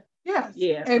together? Yes.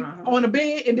 Yeah. And on the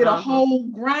bed and did a whole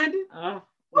grinding.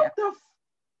 What the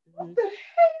hell?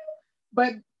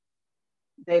 But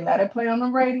they let it play on the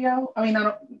radio. I mean,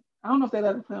 I don't know if they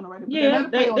let it play on the radio. Yeah,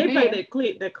 they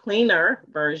played the cleaner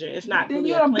version. It's not. Then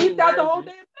you done beat out the whole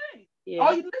damn thing. Yeah.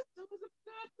 All you listen to was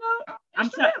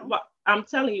a I'm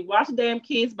telling you, watch damn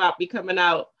Kids Bop be coming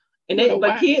out. And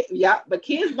but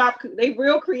Kids Bop, they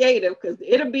real creative because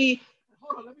it'll be.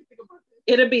 Hold on, let me think about this.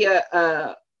 It'll be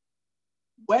a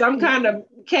some kind of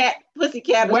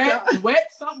pussycat.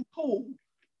 Wet something pool.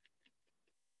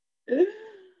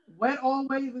 Wet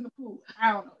always in the pool.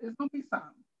 I don't know. It's gonna be something,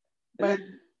 but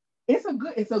it's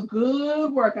a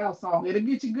good workout song. It'll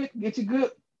get you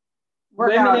good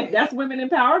workout. That's women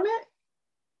empowerment.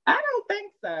 I don't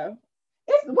think so.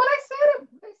 It's what I said.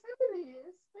 They said it is.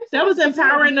 That was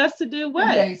empowering us to do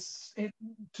what?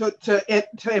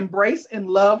 To embrace and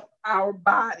love our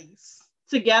bodies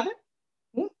together.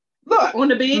 Look on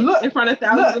the bed in front of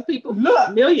thousands of people.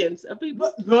 Millions of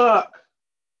people. Look.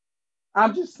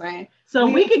 I'm just saying. So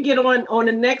we could get on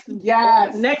the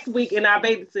next week in our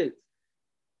bathing suits.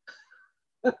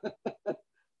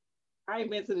 I ain't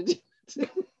been to the gym.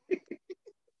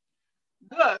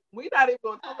 Look, we're not even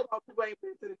going to talk about who ain't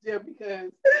been to the gym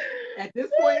because at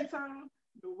this point in time,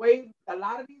 the way a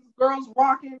lot of these girls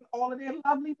rocking all of their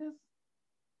loveliness,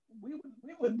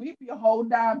 we'd be a whole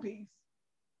dime piece.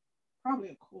 Probably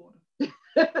a quarter.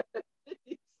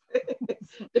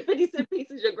 The 50-cent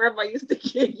pieces your grandma used to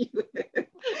give you.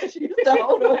 She used to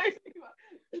hold on.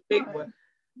 Big one.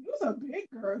 You're a big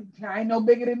girl. I ain't no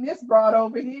bigger than this broad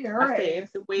over here. I said,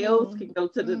 if the wheels can go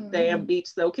to the damn beach,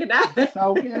 so can I.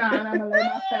 So can I. And I'm going to lay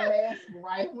my fat ass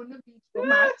right on the beach with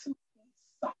my 2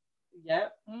 feet.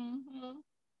 Yep.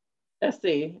 Let's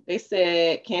see. They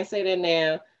said, can't say that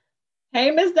now.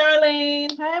 Hey, Miss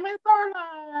Darlene. Hey, Miss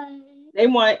Darlene. They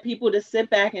want people to sit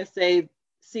back and say,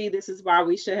 see, this is why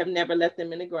we should have never let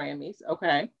them in the Grammys.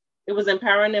 Okay. It was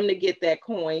empowering them to get that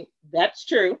coin. That's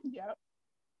true. Yep.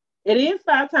 It is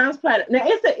 5 times platinum. Now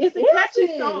it's a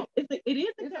catchy song. It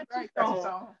is a catchy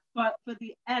song for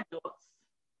the adults.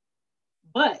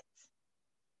 But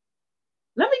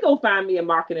let me go find me a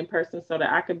marketing person so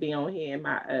that I could be on here in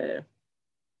my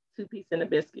 2-piece and a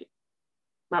biscuit.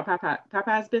 My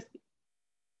Popeye's biscuit.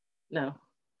 No.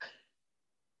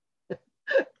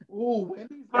 Ooh,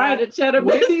 Wendy's got, all right, the cheddar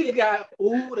biscuit. Wendy's got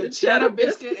the cheddar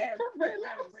biscuit and red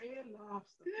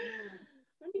lobster.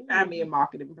 Let me find me a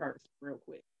marketing person real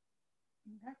quick.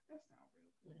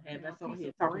 That's on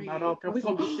here talking about all. We're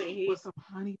gonna be sitting here with some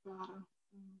honey butter.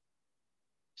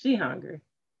 She hungry.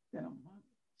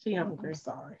 She hungry. I'm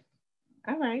sorry.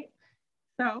 All right.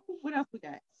 So what else we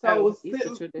got? So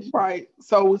Easter tradition. right.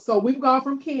 So we've gone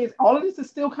from kids. All of this is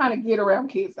still kind of geared around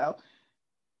kids though,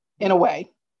 in a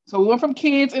way. So we went from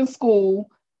kids in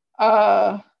school.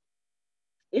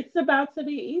 It's about to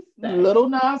be Easter. Little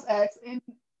Nas X and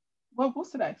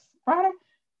what's today? Friday.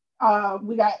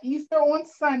 We got Easter on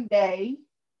Sunday.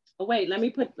 Oh, wait, let me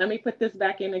put this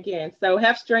back in again. So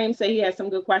Hef Stream said he has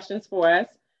some good questions for us.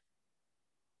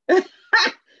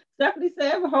 Stephanie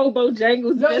said Hobo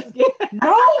Jangles biscuit.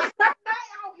 No, stop that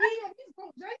out here. These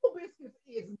Bojangle biscuits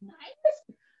is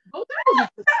nice. Bojangles is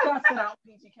disgusting out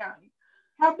in PG County.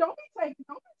 Don't be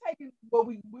taking what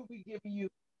we giving you.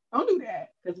 Don't do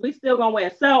that. Because we still gonna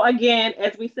win. So again,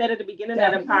 as we said at the beginning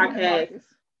of the podcast,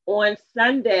 on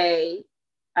Sunday,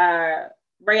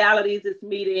 Realities is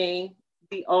meeting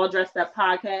the All Dressed Up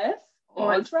podcast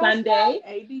on Sunday.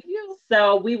 ADU.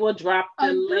 So we will drop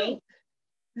the link.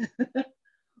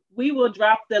 We will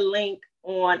drop the link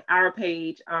on our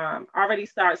page. Already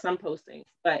start some postings,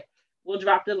 but we'll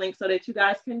drop the link so that you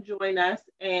guys can join us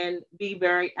and be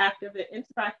very active and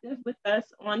interactive with us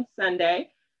on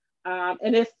Sunday.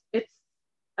 And it's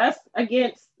us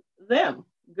against them.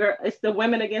 Girl, it's the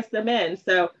women against the men.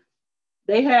 So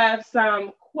they have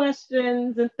some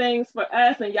questions and things for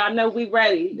us, and y'all know we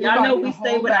ready. Y'all know we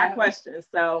stay with our questions.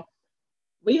 So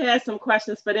we had some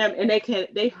questions for them, and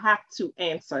they have to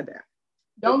answer them.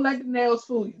 Don't let the nails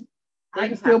fool you. I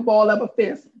can still ball up a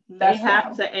fist. They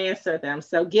have to answer them.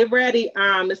 So get ready,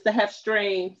 Mr. Hef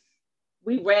Streams.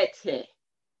 We ready.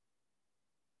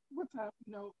 What time?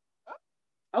 No.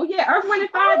 Oh yeah, Earth, Wind, and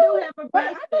Fire do have a birthday.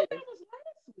 I thought that was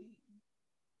last week.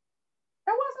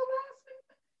 That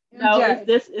wasn't No, last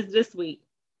week. it's this week.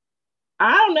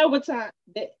 I don't know what time.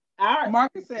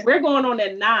 Marcus said we're going on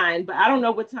at 9, but I don't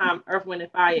know what time Earth, Wind,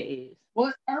 and Fire is.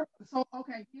 Well, so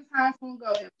okay, here's how it's gonna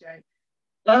go, MJ.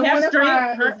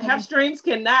 Hef Streams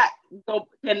cannot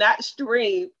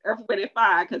stream Earth, Wind, and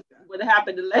Fire because what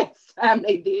happened the last time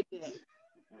they did that.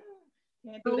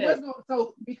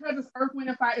 So because it's Earth, Wind,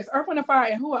 and Fire, it's Earth, Wind, and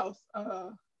Fire, and who else?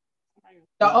 The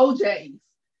OJs.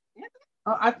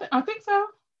 I think so.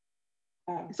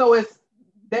 So it's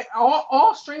they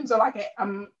all streams are like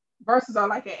verses are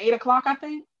like at 8:00, I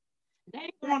think. They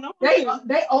ain't going on.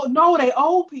 They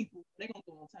old people. They gonna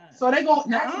go on time. So they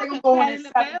gonna go on at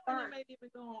 7:30. They even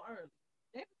go on early.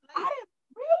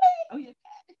 Really? Oh yeah.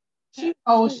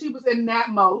 She was in that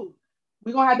mode.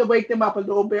 We're gonna have to wake them up a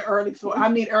little bit early. So I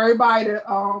need everybody to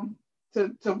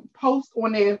post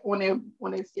on their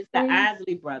It's the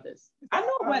Isley brothers. I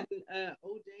know what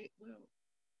OJ. Well,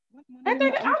 aren't they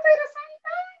the same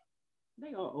thing?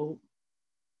 They are old.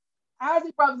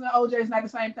 Isley brothers and OJ is not the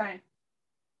same thing.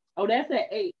 Oh, that's at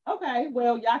 8. Okay,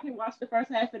 well, y'all can watch the first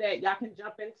half of that. Y'all can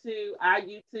jump into our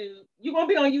YouTube. You're gonna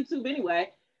be on YouTube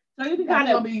anyway, so you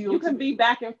can you can be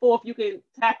back and forth. You can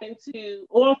tap into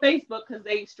or on Facebook because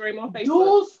they stream on Facebook.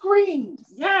 Dual screens.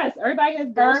 Yes, everybody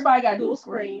got dual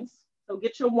screens. So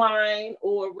get your wine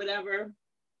or whatever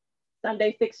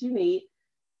Sunday fix you need.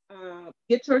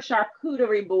 Get your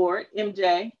charcuterie board,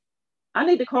 MJ. I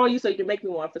need to call you so you can make me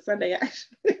one for Sunday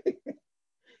action.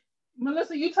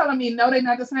 Melissa, you telling me no, they're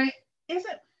not the same? Is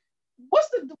it? What's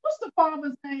the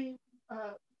father's name?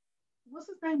 What's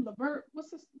his name? Levert. What's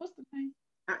the name?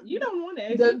 You don't want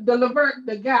to. The Levert,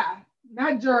 the guy,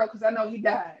 not Gerald, because I know he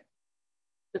died.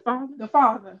 The father. The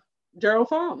father. Gerald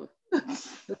Farmer.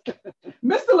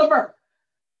 Mr. Levert.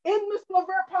 Isn't Mr.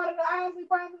 Levert part of the Isley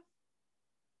brothers?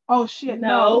 Oh shit!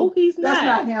 No, he's not. That's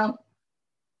not him.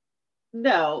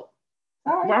 No.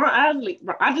 Sorry. Ron Isley.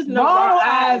 I just know Ron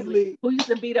Isley, who used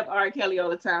to beat up R. Kelly all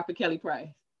the time for Kelly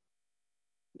Price.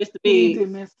 Mr. Biggs.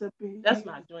 Mr. Biggs. That's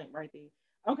my joint right there.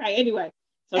 Okay, anyway.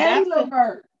 So Eddie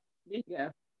Levert. There you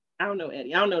go. I don't know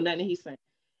Eddie. I don't know nothing he's saying.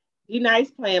 D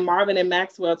Nice playing Marvin and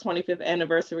Maxwell 25th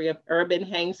anniversary of Urban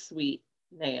Hang Suite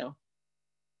now.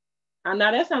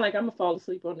 Now that sounds like I'm gonna fall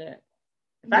asleep on that.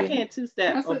 If I can't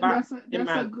two-step in my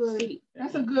seat.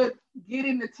 That's a good get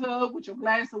in the tub with your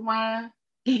glass of wine.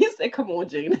 He said, "Come on,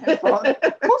 Gina."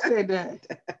 Who said that?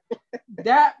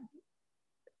 That.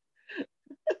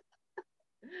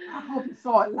 I hope you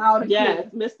saw it loud and clear.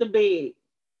 Yes, Mr. Big.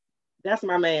 That's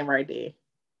my man right there.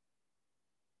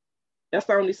 That's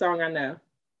the only song I know.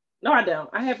 No, I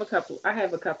don't. I have a couple of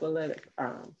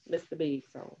Mr. Big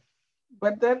songs.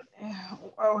 But then,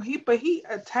 he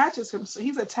attaches him. So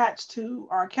he's attached to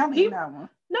R. Kelly in that one.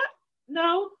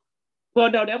 No. Well,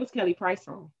 no, that was Kelly Price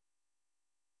song.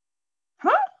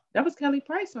 Huh? That was Kelly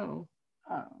Price song.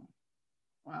 Oh,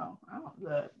 well, I don't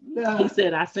know. He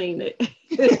said, "I seen it."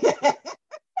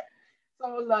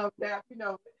 So love that,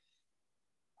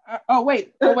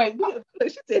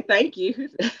 She said, "Thank you."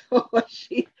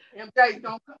 MJ,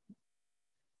 don't come.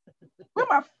 Where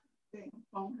my damn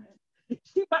phone at?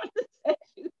 She about to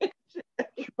text you.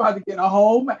 You about to get a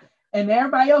whole and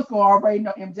everybody else gonna already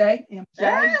know MJ. You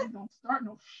don't start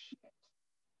no shit.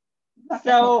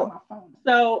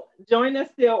 So join us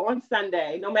still on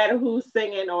Sunday, no matter who's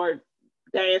singing or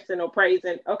dancing or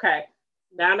praising. Okay,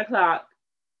 9:00.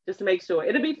 Just to make sure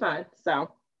it'll be fun.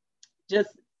 So just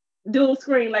dual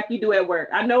screen like you do at work.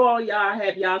 I know all y'all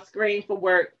have y'all screen for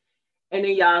work and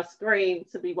then y'all screen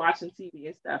to be watching TV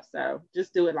and stuff. So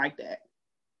just do it like that.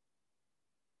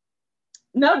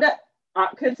 No, that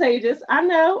contagious. I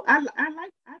know. I told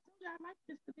you I like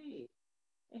this to be.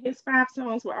 His 5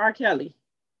 songs with R. Kelly.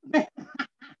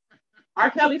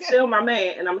 R. Kelly's still my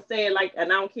man, and I'm saying like,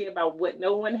 and I don't care about what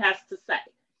no one has to say.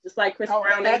 Just like Chris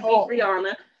Brown and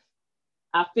Rihanna.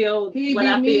 I feel what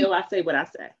I feel. I say what I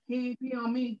say. He be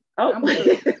on me. Oh, I'm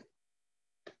good.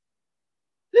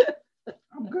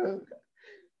 I'm good.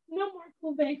 No more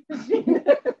Couvé for Gina.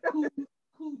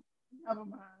 Never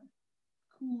mind.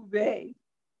 Couvé.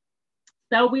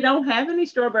 So we don't have any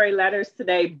strawberry letters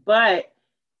today, but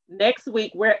next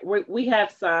week we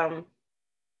have some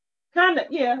kind of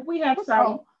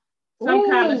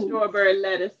some kind of strawberry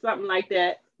lettuce, something like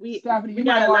that. Stephanie, we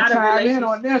got a lot of time in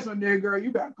on this one, there, girl.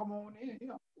 You better come on in.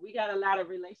 Yeah. We got a lot of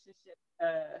relationship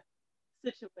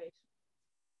situations,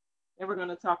 and we're going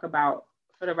to talk about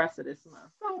for the rest of this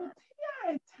month. So,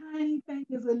 yeah, Tiny thing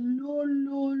is a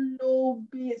little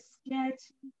bit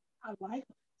sketchy. I like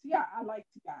T.I.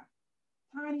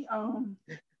 Tiny,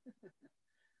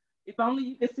 If only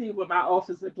you could see what my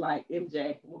office looked like,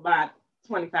 MJ, with about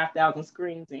 25,000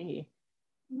 screens in here.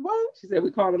 What? She said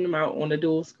we calling them out on the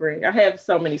dual screen. I have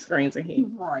so many screens in here.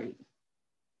 Right.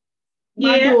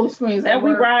 My dual screens. And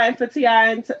we riding for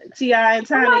T.I. and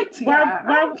Tiny. Like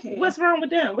why, what's wrong with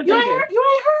them? You ain't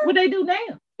heard? What they do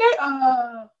now? They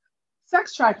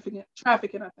sex trafficking, I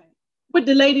think. With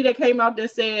the lady that came out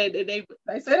that said that they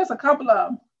said it's a couple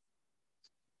of them.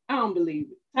 I don't believe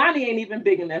it. Tiny ain't even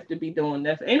big enough to be doing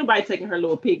that. Ain't nobody taking her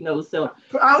little pig nose. So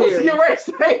I was getting ready to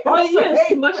say,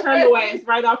 she mushed her little ass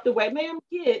right off the way. Man,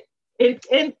 kid.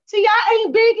 And T.I.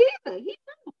 ain't big either.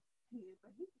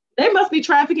 They must be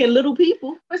trafficking little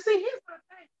people. But see, here's my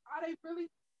thing. Are they really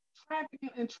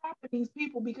trapping these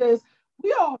people? Because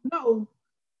we all know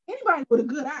anybody with a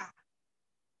good eye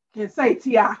can say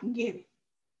T.I. can get it.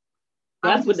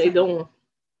 That's what they doing.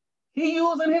 He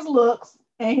using his looks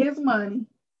and his money.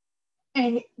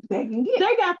 And they can get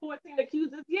They got 14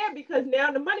 accusers, because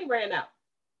now the money ran out.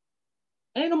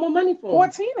 Ain't no more money for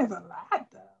them. 14 is a lot,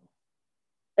 though.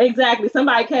 Exactly.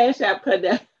 Somebody Cash App cut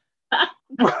that.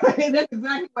 That's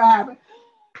exactly what happened.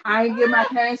 I ain't get my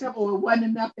Cash App, or it wasn't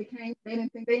enough. They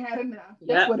didn't think they had enough.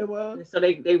 That's what it was. So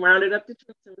they rounded up the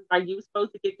troops and was like, you were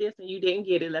supposed to get this and you didn't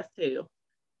get it. Let's tell.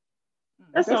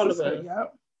 That's all it was.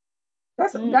 Yep.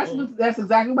 That's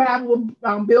exactly what happened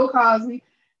with Bill Cosby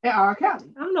and R. Kelly.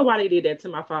 I don't know why they did that to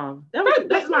my father. Bill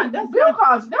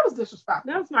Cosby. That was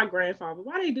disrespectful. That was my grandfather.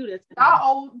 Why they do that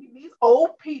to these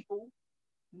old people?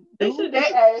 They should. Their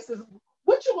asses.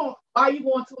 What you want? Why you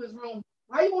going to his room?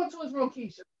 Why you going to his room,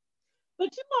 Keisha? But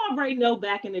you already know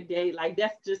back in the day, like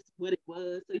that's just what it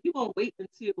was. So you gonna wait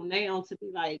until now to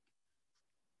be like,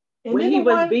 and when he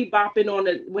was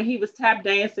bebopping when he was tap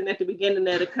dancing at the beginning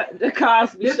of the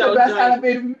Cosby Show. This the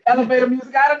best elevator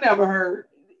music I've never heard.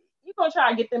 You gonna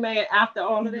try to get the man after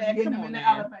all of that? Get him in the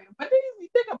elevator. But then you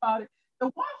think about it, the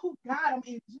one who got him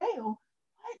in jail,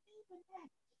 what even that?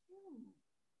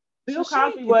 Bill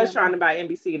Cosby was trying to buy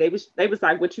NBC. They was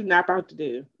like, "What you not about to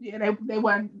do?" Yeah, they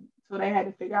wasn't. So they had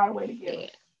to figure out a way to get him,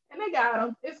 and they got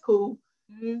him. It's cool.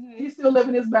 Mm-hmm. He's still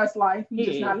living his best life. He's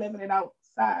just not living it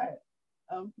outside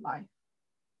of life.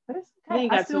 But it's okay.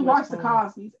 I still watch the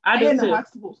Cosbys and the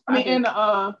Huxtables. And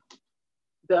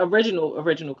the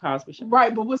original Cosby Show.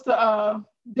 Right, but what's the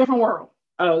Different World?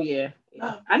 Oh yeah.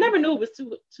 I never knew it was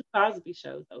two Cosby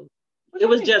shows though. It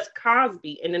was just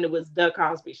Cosby, and then it was the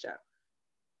Cosby Show.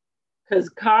 Because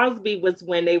Cosby was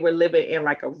when they were living in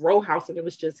like a row house, and it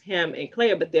was just him and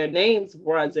Claire, but their names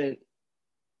wasn't.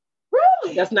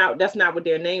 Really? That's not what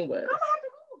their name was.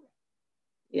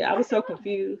 Yeah, I was so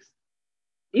confused.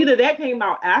 Either that came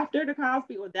out after the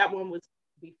Cosby, or that one was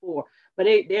before. But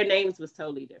their names was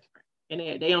totally different,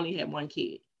 and they only had one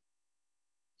kid.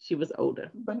 She was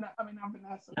older. But not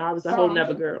Vanessa. I was a whole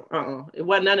nother girl. It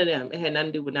wasn't none of them. It had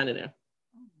nothing to do with none of them.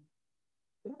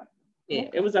 Yeah,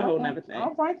 it was a whole nother thing.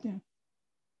 All right then.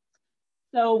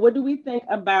 So what do we think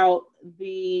about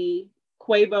the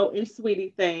Quavo and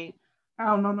Sweetie thing? I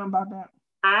don't know nothing about that.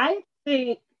 I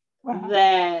think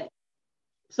that,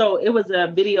 so it was a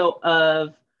video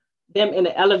of them in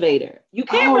the elevator. You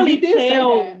can't really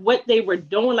tell what they were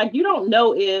doing. Like, you don't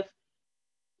know if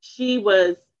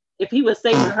if he was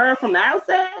saving her from the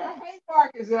outside, Hey,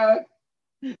 Marcus,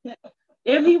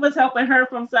 if he was helping her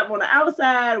from something on the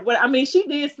outside, I mean, she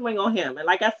did swing on him. And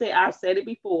like I said, I've said it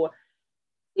before,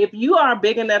 if you are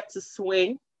big enough to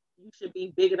swing, you should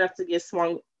be big enough to get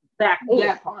swung back on.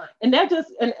 That part. And that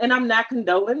just and I'm not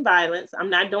condoning violence. I'm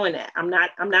not doing that. I'm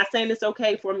not saying it's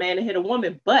okay for a man to hit a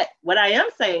woman, but what I am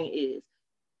saying is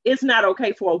it's not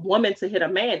okay for a woman to hit a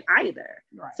man either.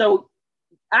 Right. So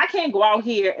I can't go out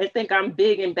here and think I'm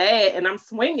big and bad and I'm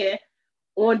swinging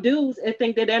on dudes and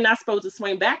think that they're not supposed to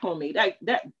swing back on me.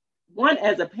 That one,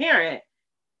 as a parent,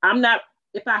 I'm not,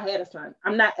 if I had a son,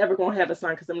 I'm not ever going to have a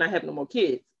son because I'm not having no more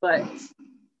kids. But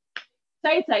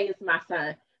Tay Tay is my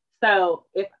son. So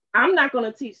if I'm not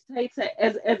going to teach Tay Tay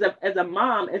as a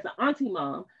mom, as an auntie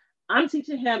mom, I'm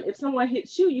teaching him if someone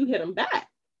hits you, you hit them back.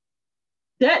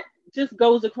 That just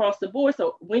goes across the board.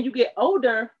 So when you get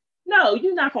older, no,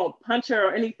 you're not going to punch her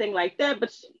or anything like that.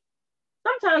 But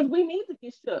sometimes we need to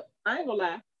get shook. I ain't going to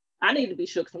lie. I need to be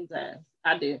shook sometimes.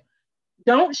 I do.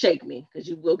 Don't shake me because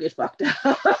you will get fucked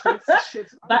up.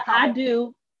 But I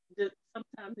do just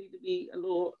sometimes need to be a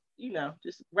little,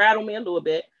 just rattle me a little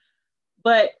bit.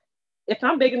 But if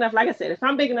I'm big enough, like I said, if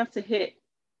I'm big enough to hit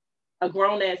a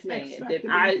grown ass man, then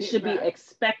I should be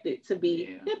expected to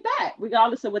be hit back,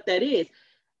 regardless of what that is.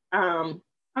 I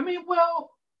mean,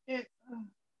 well,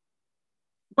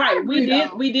 right.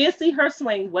 We did see her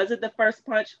swing. Was it the first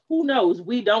punch? Who knows?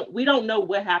 We don't know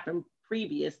what happened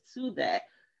previous to that.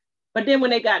 But then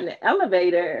when they got in the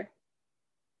elevator,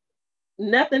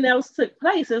 nothing else took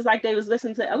place. It's like they was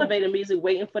listening to elevator music,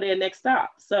 waiting for their next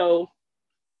stop. So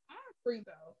I agree,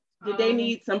 though. Did they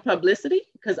need some publicity?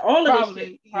 Because all of this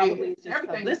shit probably is just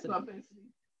publicity.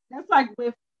 That's like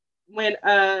with when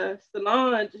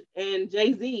Solange and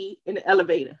Jay-Z in the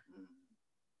elevator.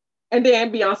 And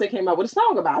then Beyonce came out with a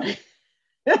song about it.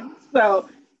 So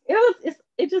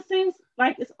it just seems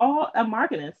like it's all a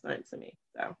marketing stunt to me.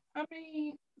 So I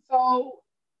mean, so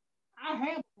I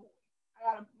have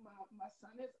my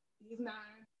son he's 9,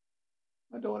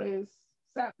 my daughter is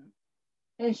 7.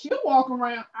 And she'll walk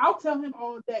around. I'll tell him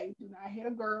all day, do not hit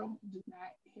a girl, do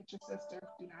not hit your sister,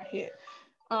 do not hit.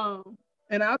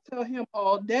 And I'll tell him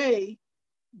all day,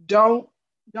 don't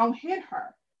hit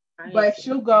her. But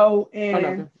she'll go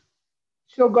and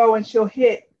she'll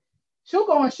hit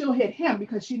him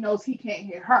because she knows he can't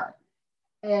hit her.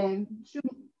 And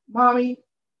mommy,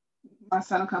 my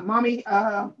son will come, mommy,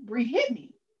 Bree hit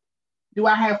me. Do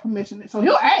I have permission? So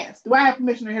he'll ask, do I have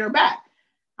permission to hit her back?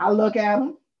 I look at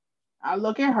him. I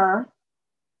look at her.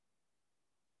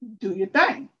 Do your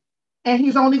thing. And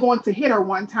he's only going to hit her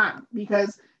one time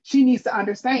because she needs to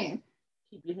understand.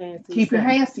 Keep your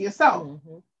hands to yourself.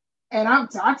 Mm-hmm. And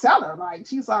I tell her, like,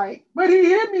 she's like, but he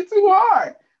hit me too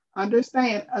hard.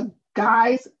 Understand, a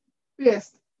guy's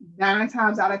fist 9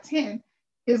 times out of 10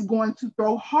 is going to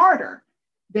throw harder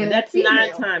than and that's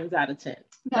 9 times out of 10.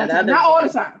 Not all the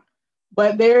time.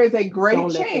 But there is a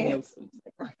great chance.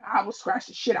 I will scratch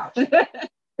the shit out you.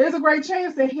 There's a great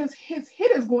chance that his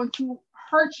hit is going to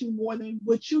hurt you more than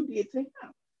what you did to him.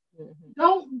 Mm-hmm.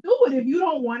 Don't do it if you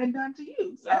don't want it done to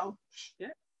you. So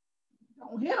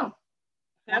don't hit him.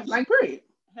 That's like great.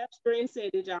 Stream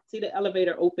said, did y'all see the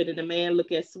elevator open and the man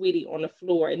look at Sweetie on the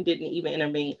floor and didn't even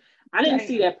intervene? I didn't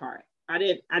see that part. I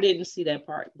didn't see that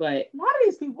part. But a lot of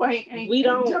these people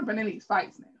ain't jumping in these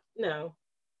fights now. No,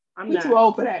 I'm too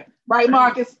old for that, right,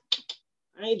 Marcus?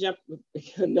 I ain't jumping.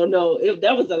 No.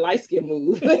 That was a light skin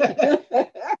move. You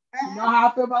know how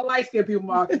I feel about light skin people,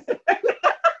 Marcus.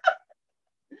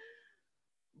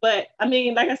 But I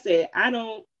mean, like I said, I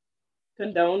don't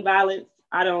condone violence.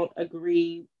 I don't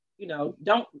agree.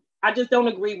 I just don't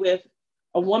agree with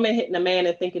a woman hitting a man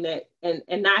and thinking that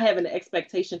and not having the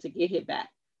expectation to get hit back.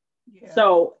 Yeah.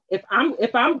 So if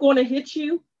I'm going to hit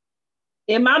you,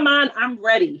 in my mind, I'm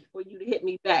ready for you to hit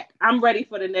me back. I'm ready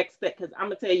for the next step because I'm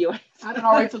gonna tell you. I done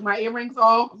already took my earrings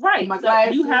off. Right. My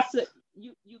glasses. You have to.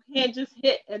 You can't just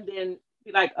hit and then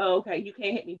be like, oh, okay, you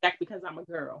can't hit me back because I'm a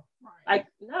girl. Right. Like,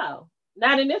 no,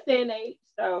 not in this day and age.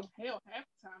 So hell, half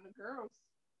the time the girls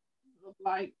look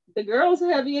like the girls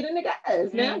heavier than the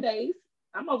guys nowadays.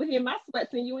 I'm over here in my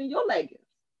sweats and you in your leggings.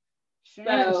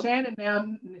 Shannon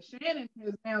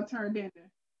has now turned into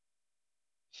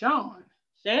Sean.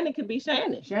 Shannon could be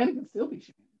Shannon. Shannon can still be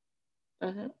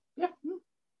Shannon. Uh-huh. Yeah.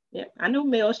 Yeah. I know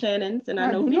male Shannons and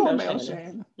I know female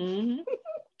Shannons. Mm-hmm.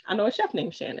 I know a chef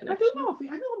named Shannon. I do know a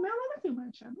male and a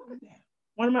female Shannon. Look at that.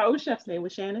 One of my old chefs' name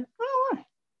was Shannon. Oh, right.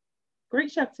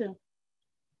 Great chef too.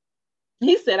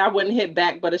 He said I wouldn't hit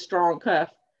back but a strong cuff.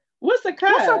 What's a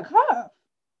cuff? What's a cuff?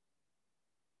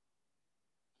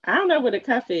 I don't know what a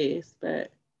cuff is,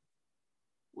 but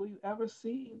Will you ever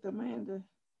see the man that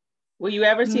Will you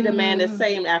ever see the man the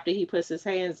same after he puts his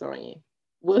hands on you?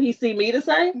 Will he see me the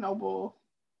same? No bull.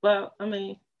 Well, I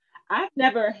mean, I've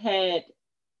never had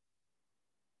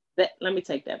that. Let me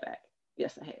take that back.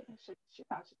 Yes, I have. Shake the shit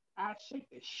out you. I shake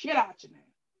the shit out you now.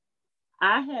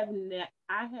 I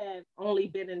have only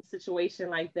been in a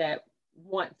situation like that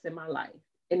once in my life,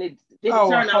 and it didn't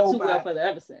turn out too well for the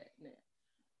other side.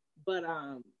 But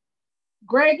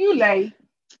Greg, you late.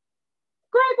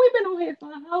 Greg, we've been on here for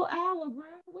a whole hour, bro.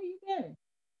 Where you been?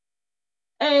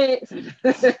 Hey.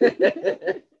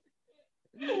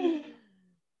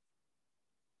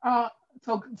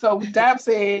 So Dab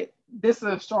said this is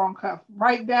a strong cuff,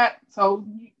 right? That so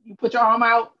you put your arm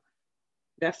out.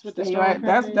 That's what the strong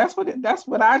cuff is? That's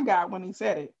what I got when he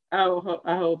said it. Oh,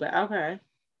 I hope it. Okay.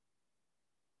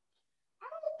 I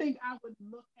don't think I would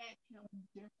look at him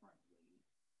differently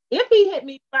if he hit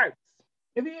me first.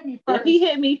 If he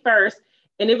hit me first,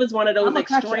 and it was one of those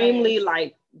extremely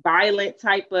like violent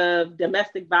type of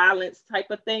domestic violence type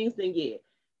of things, then yeah.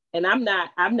 And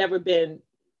I've never been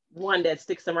one that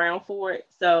sticks around for it.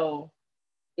 So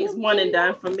it's one and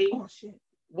done for me. Oh shit.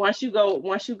 Once you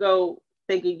go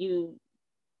thinking you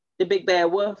the big bad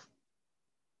wolf,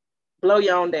 blow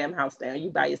your own damn house down.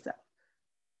 You by yourself.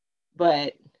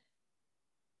 But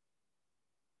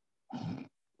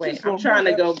wait, I'm trying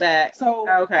to go back. So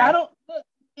okay. I don't look,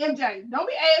 MJ, don't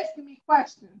be asking me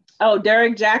questions. Oh,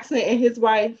 Derek Jackson and his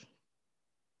wife.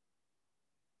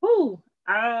 Who?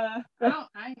 I don't know what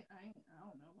happened.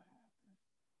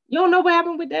 You don't know what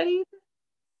happened with that either?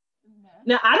 No.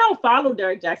 Now I don't follow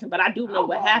Derek Jackson, but I do know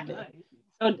what happened.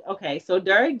 So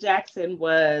Derek Jackson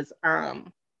was I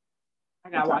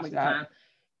gotta watch the time.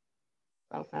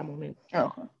 About 5 more minutes.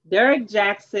 Okay. Derek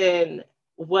Jackson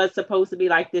was supposed to be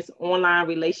like this online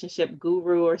relationship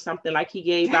guru or something. Like he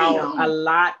gave out a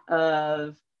lot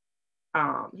of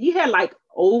he had like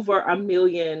over 1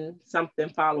 million something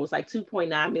followers, like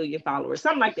 2.9 million followers,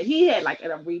 something like that. He had like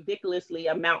a ridiculously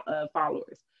amount of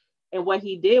followers. And what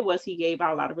he did was he gave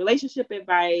out a lot of relationship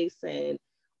advice and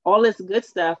all this good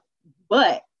stuff,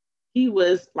 but he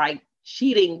was like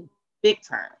cheating big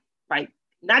time. Like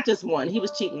not just one, he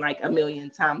was cheating like 1 million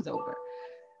times over.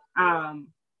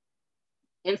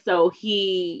 And so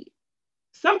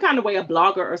some kind of way a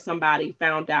blogger or somebody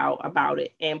found out about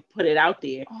it and put it out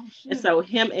there. Oh, and so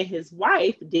him and his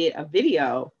wife did a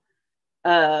video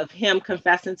of him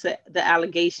confessing to the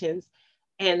allegations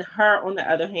and her on the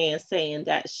other hand saying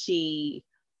that she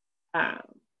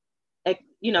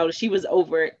she was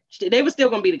over it. They were still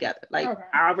going to be together. Like, okay.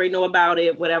 I already know about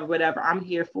it, whatever. I'm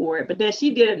here for it. But then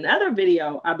she did another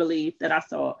video, I believe, that I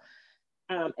saw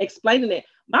explaining it.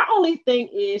 My only thing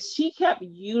is she kept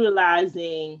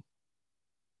utilizing,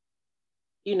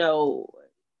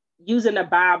 using the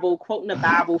Bible, quoting the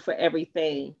Bible for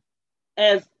everything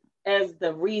as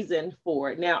the reason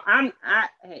for it. Now, I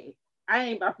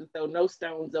ain't about to throw no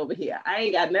stones over here. I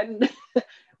ain't got nothing.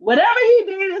 Whatever he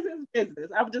did is his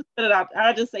business. I'll just put it out.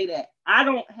 I'll just say that. I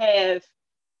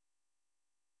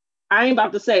ain't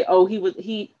about to say,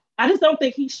 I just don't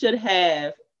think he should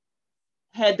have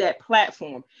had that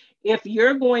platform. If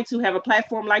you're going to have a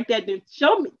platform like that, then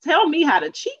tell me how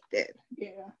to cheat then. Yeah.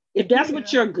 If that's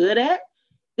what you're good at,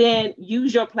 then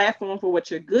use your platform for what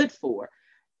you're good for.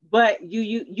 But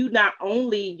you not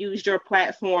only use your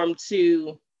platform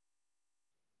to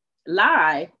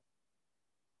lie,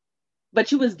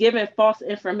 but you was given false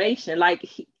information. Like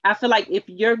I feel like if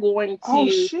you're going to oh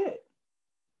shit,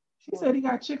 she said he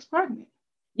got chicks pregnant.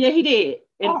 Yeah, he did,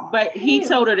 but he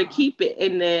told her to keep it,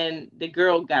 and then the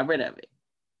girl got rid of it.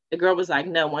 The girl was like,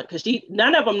 no one, because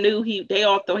none of them knew they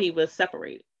all thought he was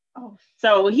separated. Oh,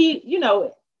 so he,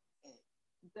 the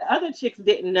other chicks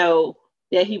didn't know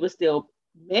that he was still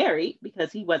married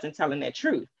because he wasn't telling that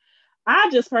truth. I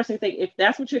just personally think if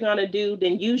that's what you're gonna do,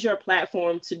 then use your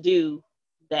platform to do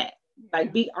that.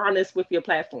 Like, be honest with your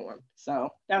platform. So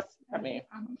that's, I'm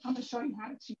gonna show you how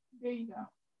to cheat. There you go.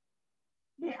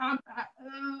 Yeah,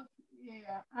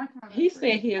 he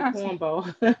said he a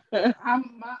cornball.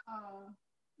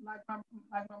 Like my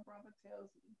brother tells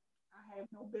me, I have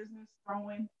no business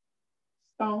throwing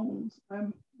stones.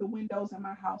 The windows in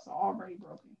my house are already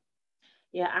broken.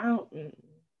 Yeah,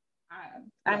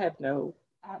 I have no.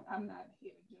 I'm not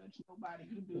here to judge nobody.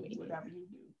 You do whatever you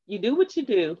do. You do what you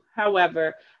do.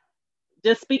 However,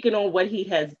 just speaking on what he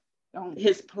has,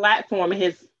 his platform,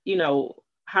 his,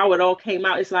 how it all came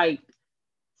out, it's like,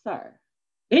 sir.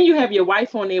 Then you have your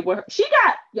wife on there where she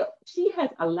has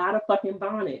a lot of fucking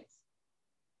bonnets.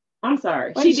 I'm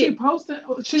sorry. Wait, she posted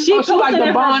like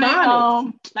the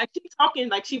bonnet. Like she talking,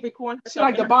 like she recording. She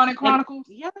like the Bonnet Chronicles.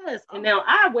 Yes. And now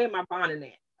I wear my bonnet now.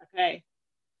 Okay.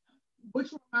 Which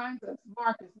reminds us,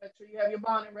 Marcus, make sure you have your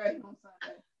bonnet ready on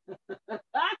Sunday.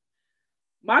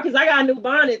 Marcus, I got a new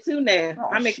bonnet too now. Oh,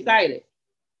 I'm shit. excited.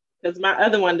 Because my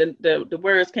other one, the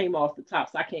words came off the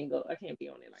top, so I can't be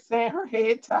on it like that. Saying her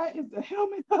head tie is the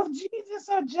helmet of Jesus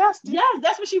or justice. Yes,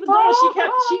 that's what she was doing. She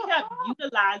kept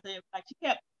utilizing, like she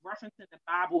kept referencing the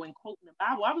Bible and quoting the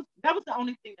Bible. That was the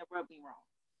only thing that rubbed me wrong.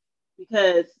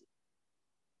 Because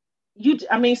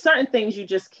certain things you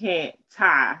just can't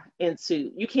tie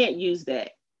into. You can't use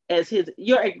that as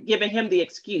you're giving him the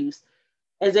excuse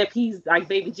as if he's like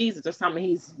baby Jesus or something.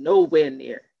 He's nowhere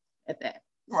near at that.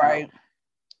 Right. So,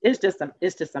 it's just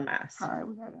a mess. All right,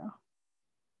 we gotta go.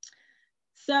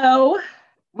 So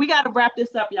we gotta wrap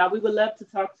this up, y'all. We would love to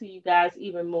talk to you guys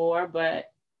even more,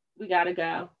 but we gotta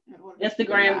go.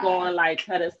 Instagram going like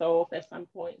cut us off at some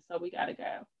point, so we gotta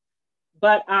go.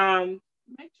 But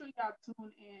make sure y'all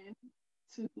tune in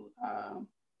to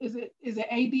is it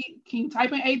AD? Can you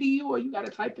type in ADU or you gotta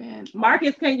type in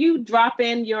Marcus, can you drop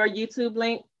in your YouTube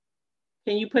link?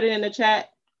 Can you put it in the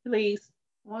chat, please?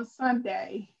 On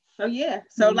Sunday. So yeah.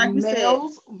 So like we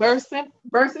males said,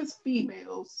 versus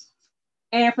females.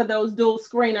 And for those dual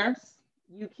screeners,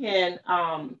 you can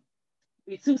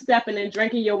be two-stepping and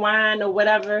drinking your wine or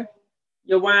whatever,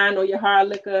 your wine or your hard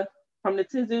liquor from the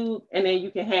tizoo, and then you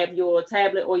can have your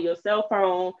tablet or your cell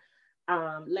phone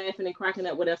laughing and cracking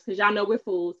up with us because y'all know we're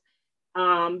fools.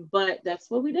 But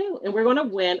that's what we do. And we're gonna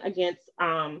win against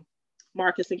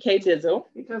Marcus and K Dizzle.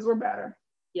 Because we're better.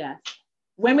 Yes.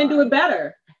 Women do it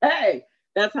better. Hey,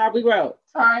 that's how we roll.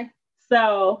 Sorry.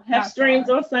 So have streams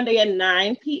on Sunday at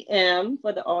 9 p.m.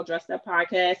 for the All Dressed Up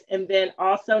podcast. And then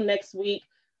also next week,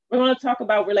 we're going to talk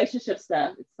about relationship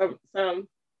stuff. Some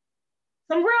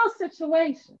real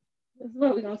situations. This is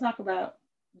what we're going to talk about.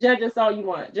 Judge us all you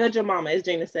want. Judge your mama, as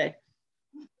Gina say.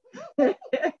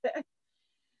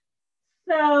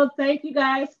 So thank you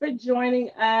guys for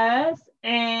joining us.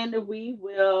 And we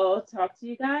will talk to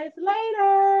you guys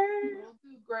later. We'll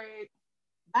do great.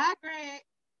 Bye, Greg.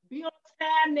 Be on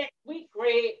time next week,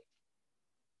 Greg.